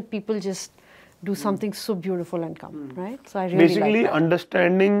sometimes, and people just do something so beautiful and come, right? So I really basically like that.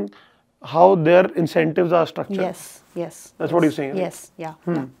 Understanding how their incentives are structured. Yes. That's what you're saying. Yes,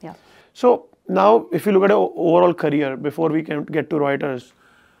 right? yeah. So now, if you look at your overall career, before we can get to Reuters,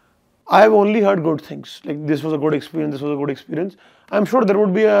 I've only heard good things. Like, this was a good experience, this was a good experience. I'm sure there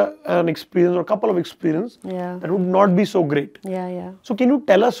would be an experience or a couple of experiences that would not be so great. So can you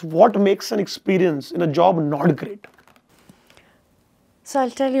tell us what makes an experience in a job not great? So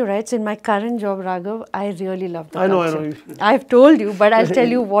I'll tell you, right, so in my current job, Raghav, I really love the culture. I know. I've told you, but I'll tell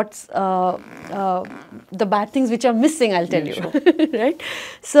you what's the bad things which are missing, I'll tell you, right?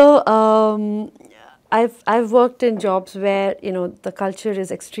 So I've worked in jobs where, the culture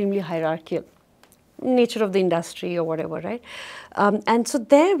is extremely hierarchical, nature of the industry or whatever, right? And so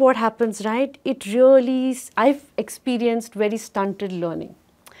there what happens, right, I've experienced very stunted learning.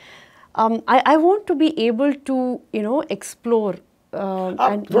 I want to be able to, explore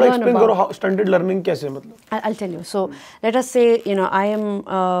and learn about. How stunted learning kaise matlab? I'll tell you. So let us say, I am,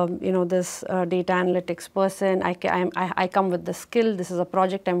 this data analytics person. I come with the skill. This is a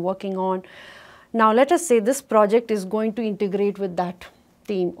project I'm working on. Now let us say this project is going to integrate with that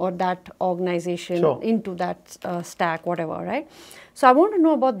team or that organization into that stack, whatever, right? So I want to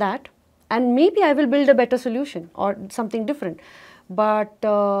know about that, and maybe I will build a better solution or something different. But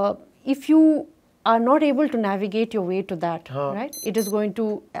if you are not able to navigate your way to that, right? It is going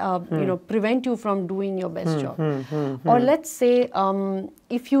to, prevent you from doing your best job. Or let's say,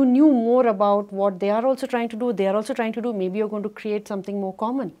 if you knew more about what they are also trying to do, maybe you're going to create something more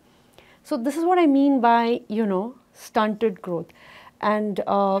common. So this is what I mean by, stunted growth. And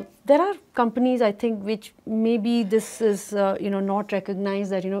there are companies, I think, which maybe this is, not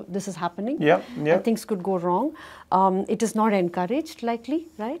recognized that, this is happening. Yeah. Things could go wrong. It is not encouraged, likely,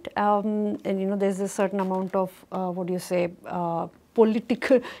 right? And, there's a certain amount of,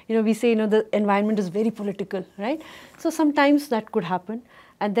 political, we say, the environment is very political, right? So sometimes that could happen.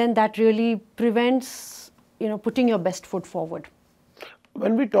 And then that really prevents, putting your best foot forward.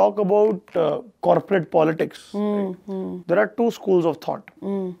 When we talk about corporate politics, there are two schools of thought.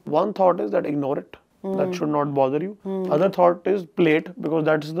 One thought is that ignore it, that should not bother you. Other thought is play it, because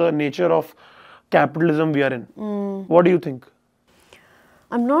that's the nature of capitalism we are in. What do you think?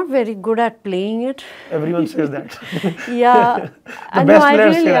 I'm not very good at playing it. Everyone says that. Yeah. The best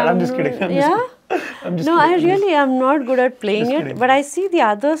players say that. I'm just kidding. I really am not good at playing it, but I see the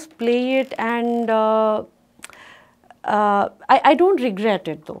others play it, and I don't regret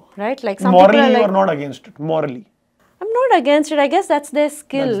it though, right? Like some morally, people you are not against it. Morally, I'm not against it. I guess that's their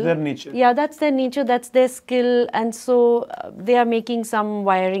skill. That's their nature. Yeah, that's their nature. That's their skill, and so they are making some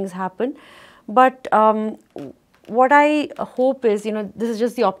wirings happen. But what I hope is, this is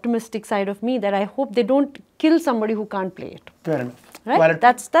just the optimistic side of me, that I hope they don't kill somebody who can't play it. Fair enough. Right? Well,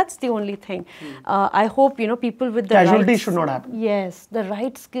 that's the only thing. I hope, people with the casualty should not happen. Yes, the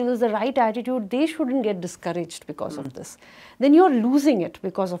right skills, the right attitude, they shouldn't get discouraged because of this. Then you're losing it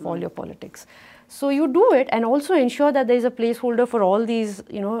because of all your politics. So you do it, and also ensure that there is a placeholder for all these,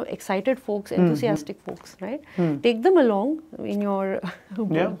 excited folks, enthusiastic folks, right? Take them along in your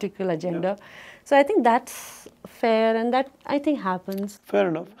political agenda. Yeah. So I think that's fair, and that I think happens. Fair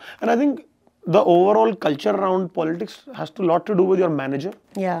enough. And I think the overall culture around politics has a lot to do with your manager.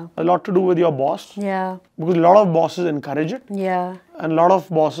 Yeah. A lot to do with your boss. Yeah. Because a lot of bosses encourage it. Yeah. And a lot of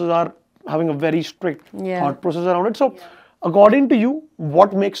bosses are having a very strict thought process around it. So, according to you,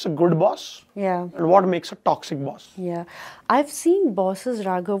 what makes a good boss? Yeah. And what makes a toxic boss? Yeah. I've seen bosses,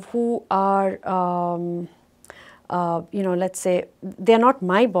 Raghav, who are, let's say, they're not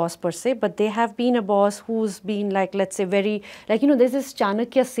my boss per se, but they have been a boss who's been let's say very, there's this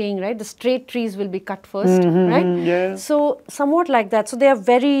Chanakya saying, right? The straight trees will be cut first, right? Yeah. So somewhat like that. So they are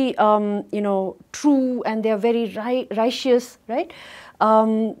very, true, and they are very righteous, right?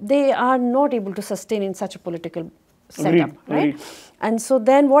 They are not able to sustain in such a political setup, right? And so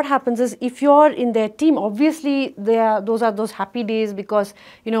then what happens is, if you're in their team, obviously those are those happy days, because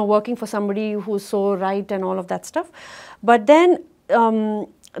working for somebody who's so right and all of that stuff. But then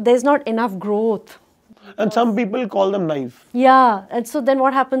there's not enough growth. And some people call them naive. Yeah, and so then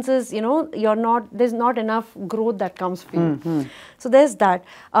what happens is, there's not enough growth that comes for you. So there's that.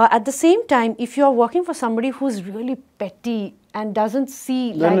 At the same time, if you're working for somebody who's really petty and doesn't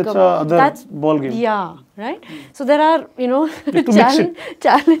see, then it's another ball game. Yeah, right? So there are,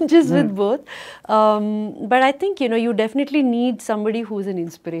 challenges with both. But I think, you definitely need somebody who's an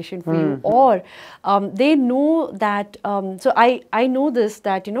inspiration for you, or they know that, so I know this,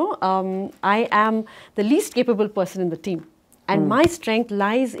 that, I am the least capable person in the team. And my strength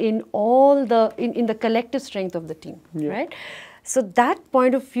lies in all in the collective strength of the team, right? So that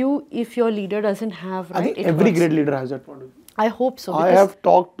point of view, if your leader doesn't have, I think every great leader has that point of view. I hope so. I have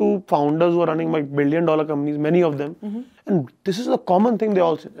talked to founders who are running billion-dollar companies, many of them, and this is a common thing they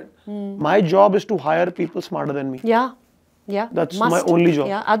all say. My job is to hire people smarter than me. Yeah, yeah. That's my only job.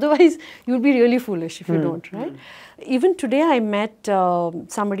 Yeah, otherwise you'll be really foolish if you don't, right? Even today I met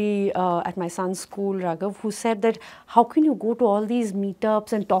somebody at my son's school, Raghav, who said that, how can you go to all these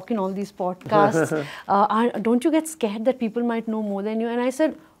meetups and talk in all these podcasts? Don't you get scared that people might know more than you? And I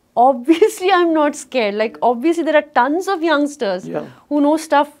said, obviously I'm not scared. Obviously there are tons of youngsters who know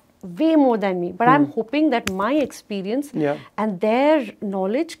stuff way more than me. But I'm hoping that my experience and their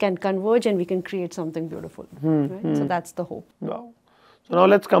knowledge can converge, and we can create something beautiful. Right? So that's the hope. Wow. So now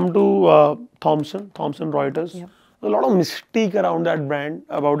let's come to Thomson Reuters. Yep. There's a lot of mystique around that brand,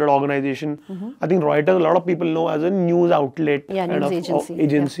 about that organization. I think Reuters, a lot of people know as a news outlet, news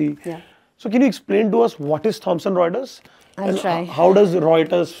agency. Yeah. So can you explain to us what is Thomson Reuters? I'll try. How does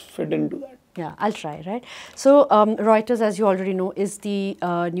Reuters fit into that? Yeah, I'll try, right? So Reuters, as you already know, is the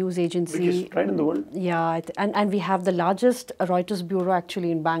news agency. Biggest, right, in the world? Yeah, and we have the largest Reuters bureau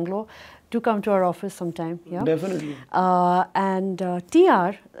actually in Bangalore. Do come to our office sometime. Yeah, definitely. And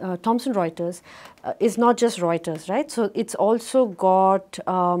TR, Thomson Reuters, is not just Reuters, right? So it's also got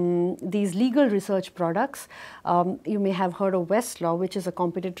these legal research products. You may have heard of Westlaw, which is a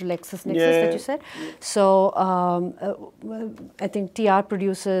competitor to LexisNexis that you said. So I think TR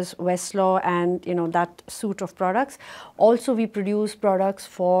produces Westlaw and that suite of products. Also, we produce products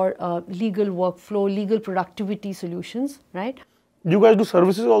for legal workflow, legal productivity solutions, right? You guys do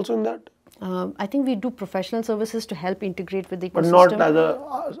services also in that? I think we do professional services to help integrate with the ecosystem. But not as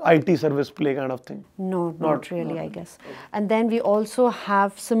a IT service play kind of thing? No, not really, I guess. Okay. And then we also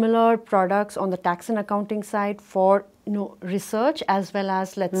have similar products on the tax and accounting side for research as well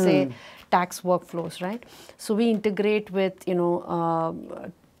as, let's say, tax workflows, right? So we integrate with,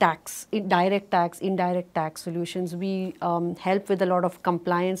 tax, direct tax, indirect tax solutions. We help with a lot of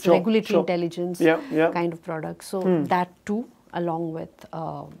compliance, regulatory intelligence kind of products. So that too, along with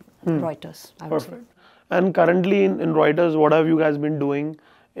Reuters, I would say. And currently in Reuters, what have you guys been doing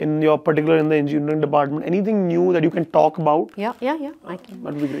in your particular in the engineering department? Anything new that you can talk about? Yeah, I can.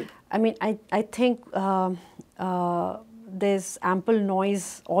 That would be great. I mean, I think there's ample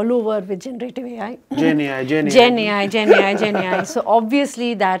noise all over with generative AI. Gen AI. So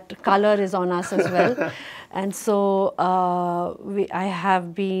obviously that color is on us as well. And so I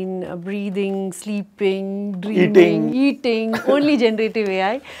have been breathing, sleeping, dreaming, eating only generative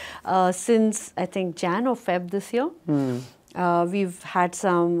AI since I think Jan or Feb this year. We've had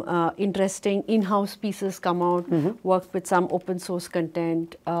some interesting in-house pieces come out, worked with some open source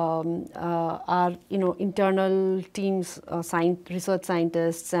content. Our internal teams, research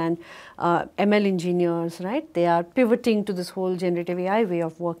scientists and ML engineers, right? They are pivoting to this whole generative AI way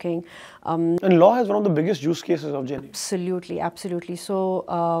of working. And law has one of the biggest use cases of Gen AI. Absolutely. So,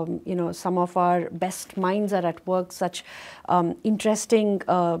 some of our best minds are at work, such interesting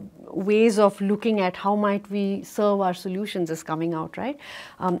ways of looking at how might we serve our solutions is coming out, right?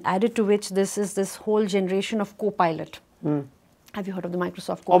 Added to which this whole generation of Copilot. Have you heard of the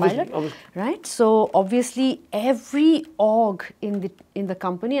Microsoft Copilot? Obviously. Right. So obviously every org in the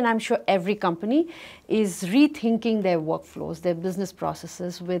company, and I'm sure every company, is rethinking their workflows, their business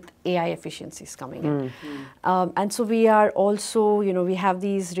processes with AI efficiencies coming in. And so we are also, we have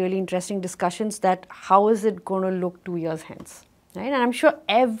these really interesting discussions that how is it going to look 2 years hence? Right? And I'm sure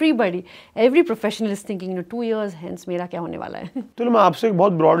every professional is thinking, 2 years hence, मेरा क्या होने वाला है? तो मैं आपसे एक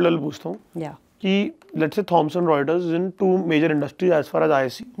बहुत broad level पूछता हूँ. Yeah. कि let's say Thomson Reuters is in two major industries as far as I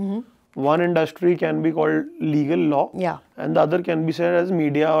see. One industry can be called legal law, and the other can be said as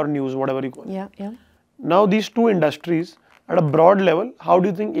media or news, whatever you call it. Now these two industries, at a broad level, how do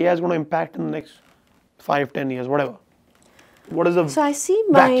you think AI is going to impact in the next 5-10 years, whatever? What is the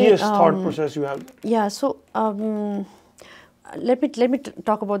wackiest thought process you have? Yeah, so let me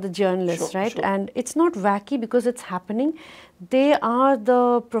talk about the journalists, right? Sure. And it's not wacky because it's happening. They are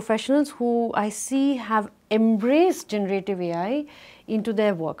the professionals who I see have embraced generative AI into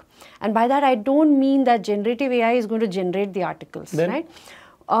their work. And by that, I don't mean that generative AI is going to generate the articles, right?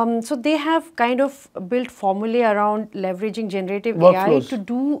 So they have kind of built formulae around leveraging generative AI to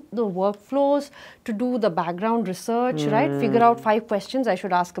do the workflows, to do the background research, right? Figure out 5 questions I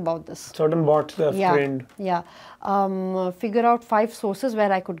should ask about this. Certain bots they have trained. Yeah. Figure out 5 sources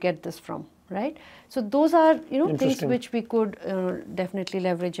where I could get this from, right? So those are, things which we could definitely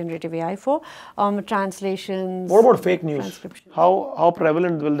leverage generative AI for. Translations. What about fake news? How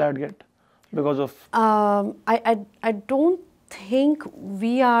prevalent will that get because of? I don't think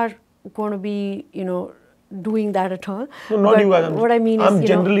we are going to be, doing that at all. No, not you guys. What I mean is, I'm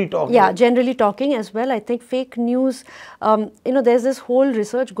generally talking. Yeah, generally talking as well. I think fake news, there's this whole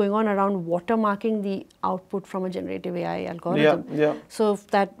research going on around watermarking the output from a generative AI algorithm. Yeah. So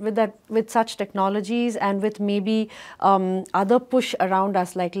with such technologies and with maybe other push around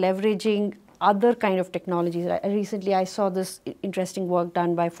us, like leveraging other kind of technologies. Recently, I saw this interesting work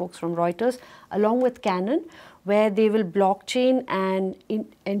done by folks from Reuters, along with Canon, where they will blockchain and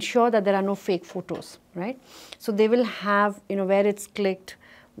ensure that there are no fake photos, right? So they will have, where it's clicked,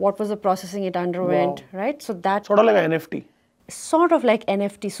 what was the processing it underwent, right? So that sort of like an NFT. Sort of like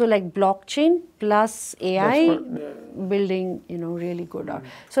NFT. So like blockchain plus AI building, really good art.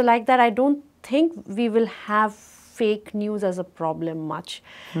 So like that, I don't think we will have fake news as a problem much.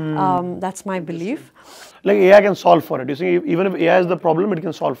 That's my belief. Like AI can solve for it. You see, even if AI is the problem, it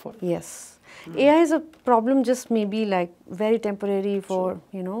can solve for it. Yes. AI is a problem, just maybe like very temporary for,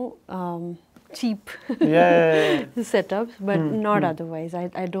 cheap setups, but not otherwise.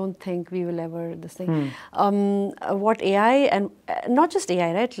 I don't think we will ever this thing. What AI and not just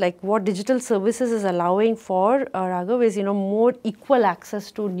AI, right? Like what digital services is allowing for Raghav is, more equal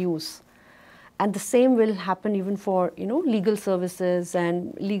access to news. And the same will happen even for, legal services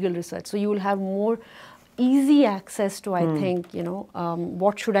and legal research. So you will have more easy access to, I think,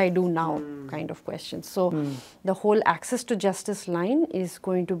 what should I do now kind of questions. So the whole access to justice line is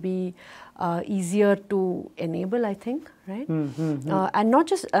going to be easier to enable, I think, right? And not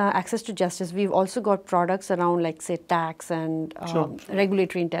just access to justice, we've also got products around, like, say, tax and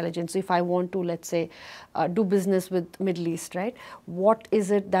regulatory intelligence. So if I want to, let's say, do business with Middle East, right? What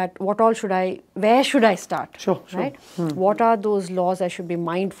is it that, where should I start, right? What are those laws I should be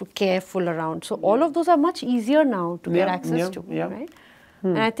mindful, careful around? So all of those are much easier now to get access to, right?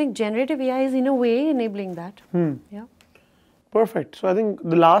 And I think generative AI is in a way enabling that. Yeah. Perfect. So I think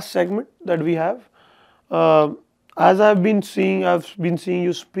the last segment that we have, as I've been seeing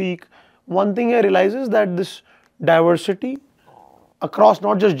you speak, one thing I realize is that this diversity across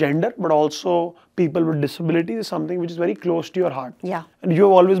not just gender but also people with disabilities is something which is very close to your heart. Yeah. And you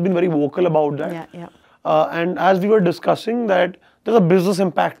have always been very vocal about that. Yeah, yeah. And as we were discussing that, there's a business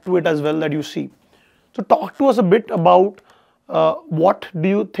impact to it as well that you see. So talk to us a bit about what do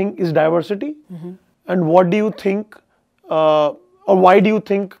you think is diversity, and what do you think, or why do you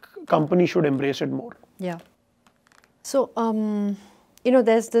think companies should embrace it more? Yeah. So,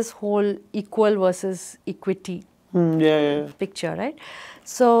 there's this whole equal versus equity picture, right?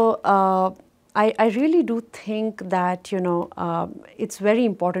 So, I really do think that, it's very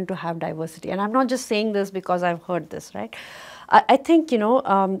important to have diversity. And I'm not just saying this because I've heard this, right? I think,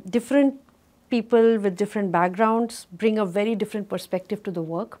 different people with different backgrounds bring a very different perspective to the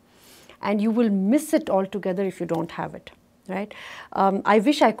work, and you will miss it altogether if you don't have it, right? I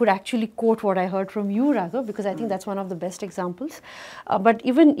wish I could actually quote what I heard from you, Raghav, because I think that's one of the best examples. But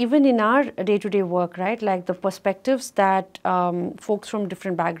even in our day-to-day work, right, like the perspectives that folks from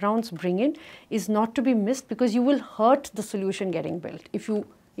different backgrounds bring in is not to be missed, because you will hurt the solution getting built if you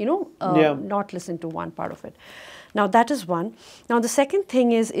not listen to one part of it. Now, that is one. Now, the second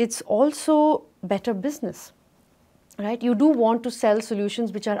thing is it's also better business, right? You do want to sell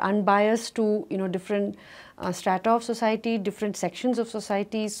solutions which are unbiased to, different strata of society, different sections of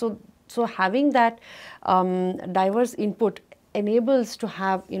society. So having that diverse input enables to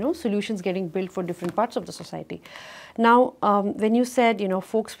have, solutions getting built for different parts of the society. Now, when you said,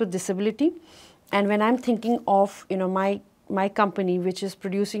 folks with disability, and when I'm thinking of, my company, which is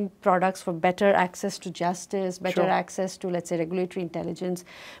producing products for better access to justice, better access to, let's say, regulatory intelligence,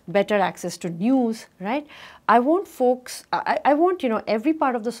 better access to news, right? I want folks, I want, every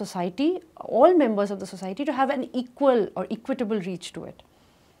part of the society, all members of the society, to have an equal or equitable reach to it.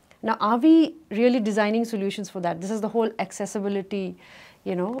 Now, are we really designing solutions for that? This is the whole accessibility,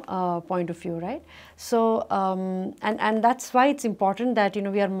 point of view, right? So, and that's why it's important that,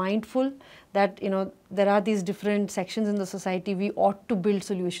 we are mindful that, there are these different sections in the society. We ought to build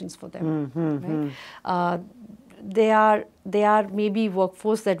solutions for them, right? They are maybe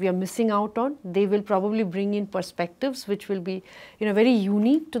workforce that we are missing out on. They will probably bring in perspectives which will be, very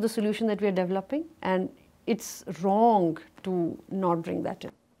unique to the solution that we are developing, and it's wrong to not bring that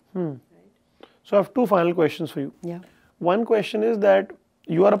in. So I have two final questions for you. Yeah. One question is that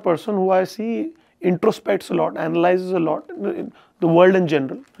you are a person who I see introspects a lot, analyzes a lot in the world in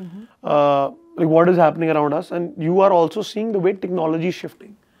general, like what is happening around us, and you are also seeing the way technology is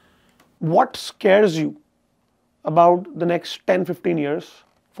shifting. What scares you about the next 10-15 years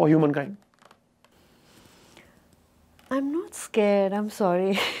for humankind? I'm not scared, I'm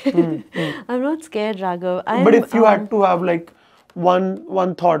sorry. I'm not scared, Raghav. But if you had to have like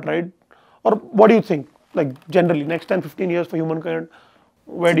one thought, right? Or what do you think, like generally, next 10-15 years for humankind?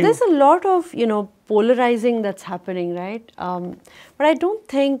 There's a lot of, polarizing that's happening, right? But I don't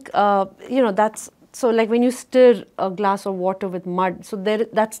think, that's, so like when you stir a glass of water with mud, so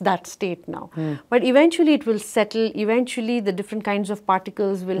that's that state now. But eventually it will settle, eventually the different kinds of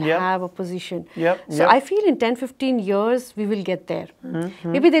particles will have a position. So I feel in 10-15 years, we will get there.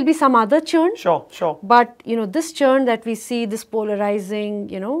 Maybe there'll be some other churn. Sure. But, this churn that we see, this polarizing,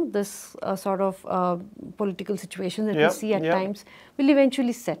 this sort of political situation that we see at times, will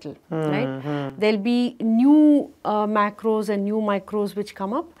eventually settle, right? There'll be new macros and new micros which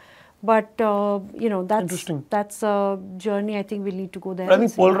come up. But, that's a journey I think we'll need to go there. But I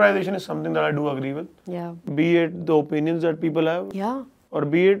think polarization is something that I do agree with. Yeah. Be it the opinions that people have. Yeah. Or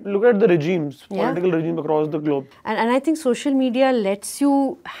be it, look at the regimes, political regimes across the globe. And I think social media lets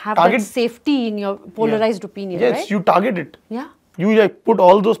you have that safety in your polarized opinion, right? Yes, you target it. Yeah. You like put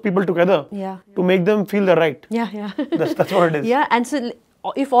all those people together to make them feel they're right. Yeah. That's what it is. Yeah, and so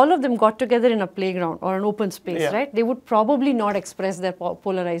if all of them got together in a playground or an open space, right, they would probably not express their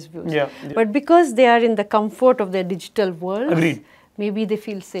polarized views. But because they are in the comfort of their digital world, maybe they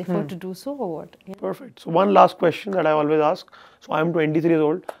feel safer to do so, or what? Perfect. So one last question that I always ask. So I'm 23 years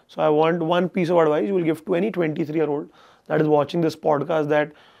old. So I want one piece of advice you will give to any 23-year-old that is watching this podcast,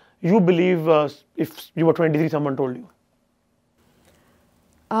 that you believe if you were 23, someone told you?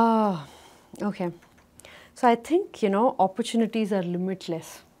 Okay. So I think, opportunities are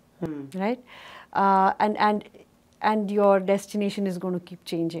limitless, right? And your destination is going to keep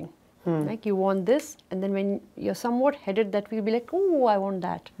changing. Like you want this, and then when you're somewhat headed that way, you'll be like, oh, I want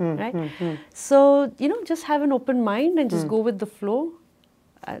that, right? So, just have an open mind and just go with the flow.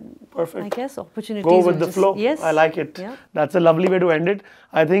 And perfect. I guess opportunities. Go with the flow. Yes. I like it. Yeah. That's a lovely way to end it.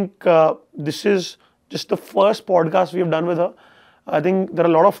 I think this is just the first podcast we have done with her. I think there are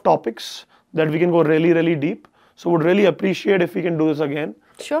a lot of topics that we can go really, really deep. So would really appreciate if we can do this again.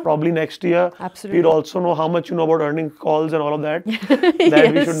 Sure. Probably next year. Absolutely. We'd also know how much you know about earning calls and all of that.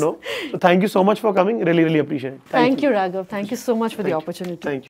 That we should know. So thank you so much for coming. Really, really appreciate it. Thank you, Raghav. Thank you so much for the opportunity. Thank you.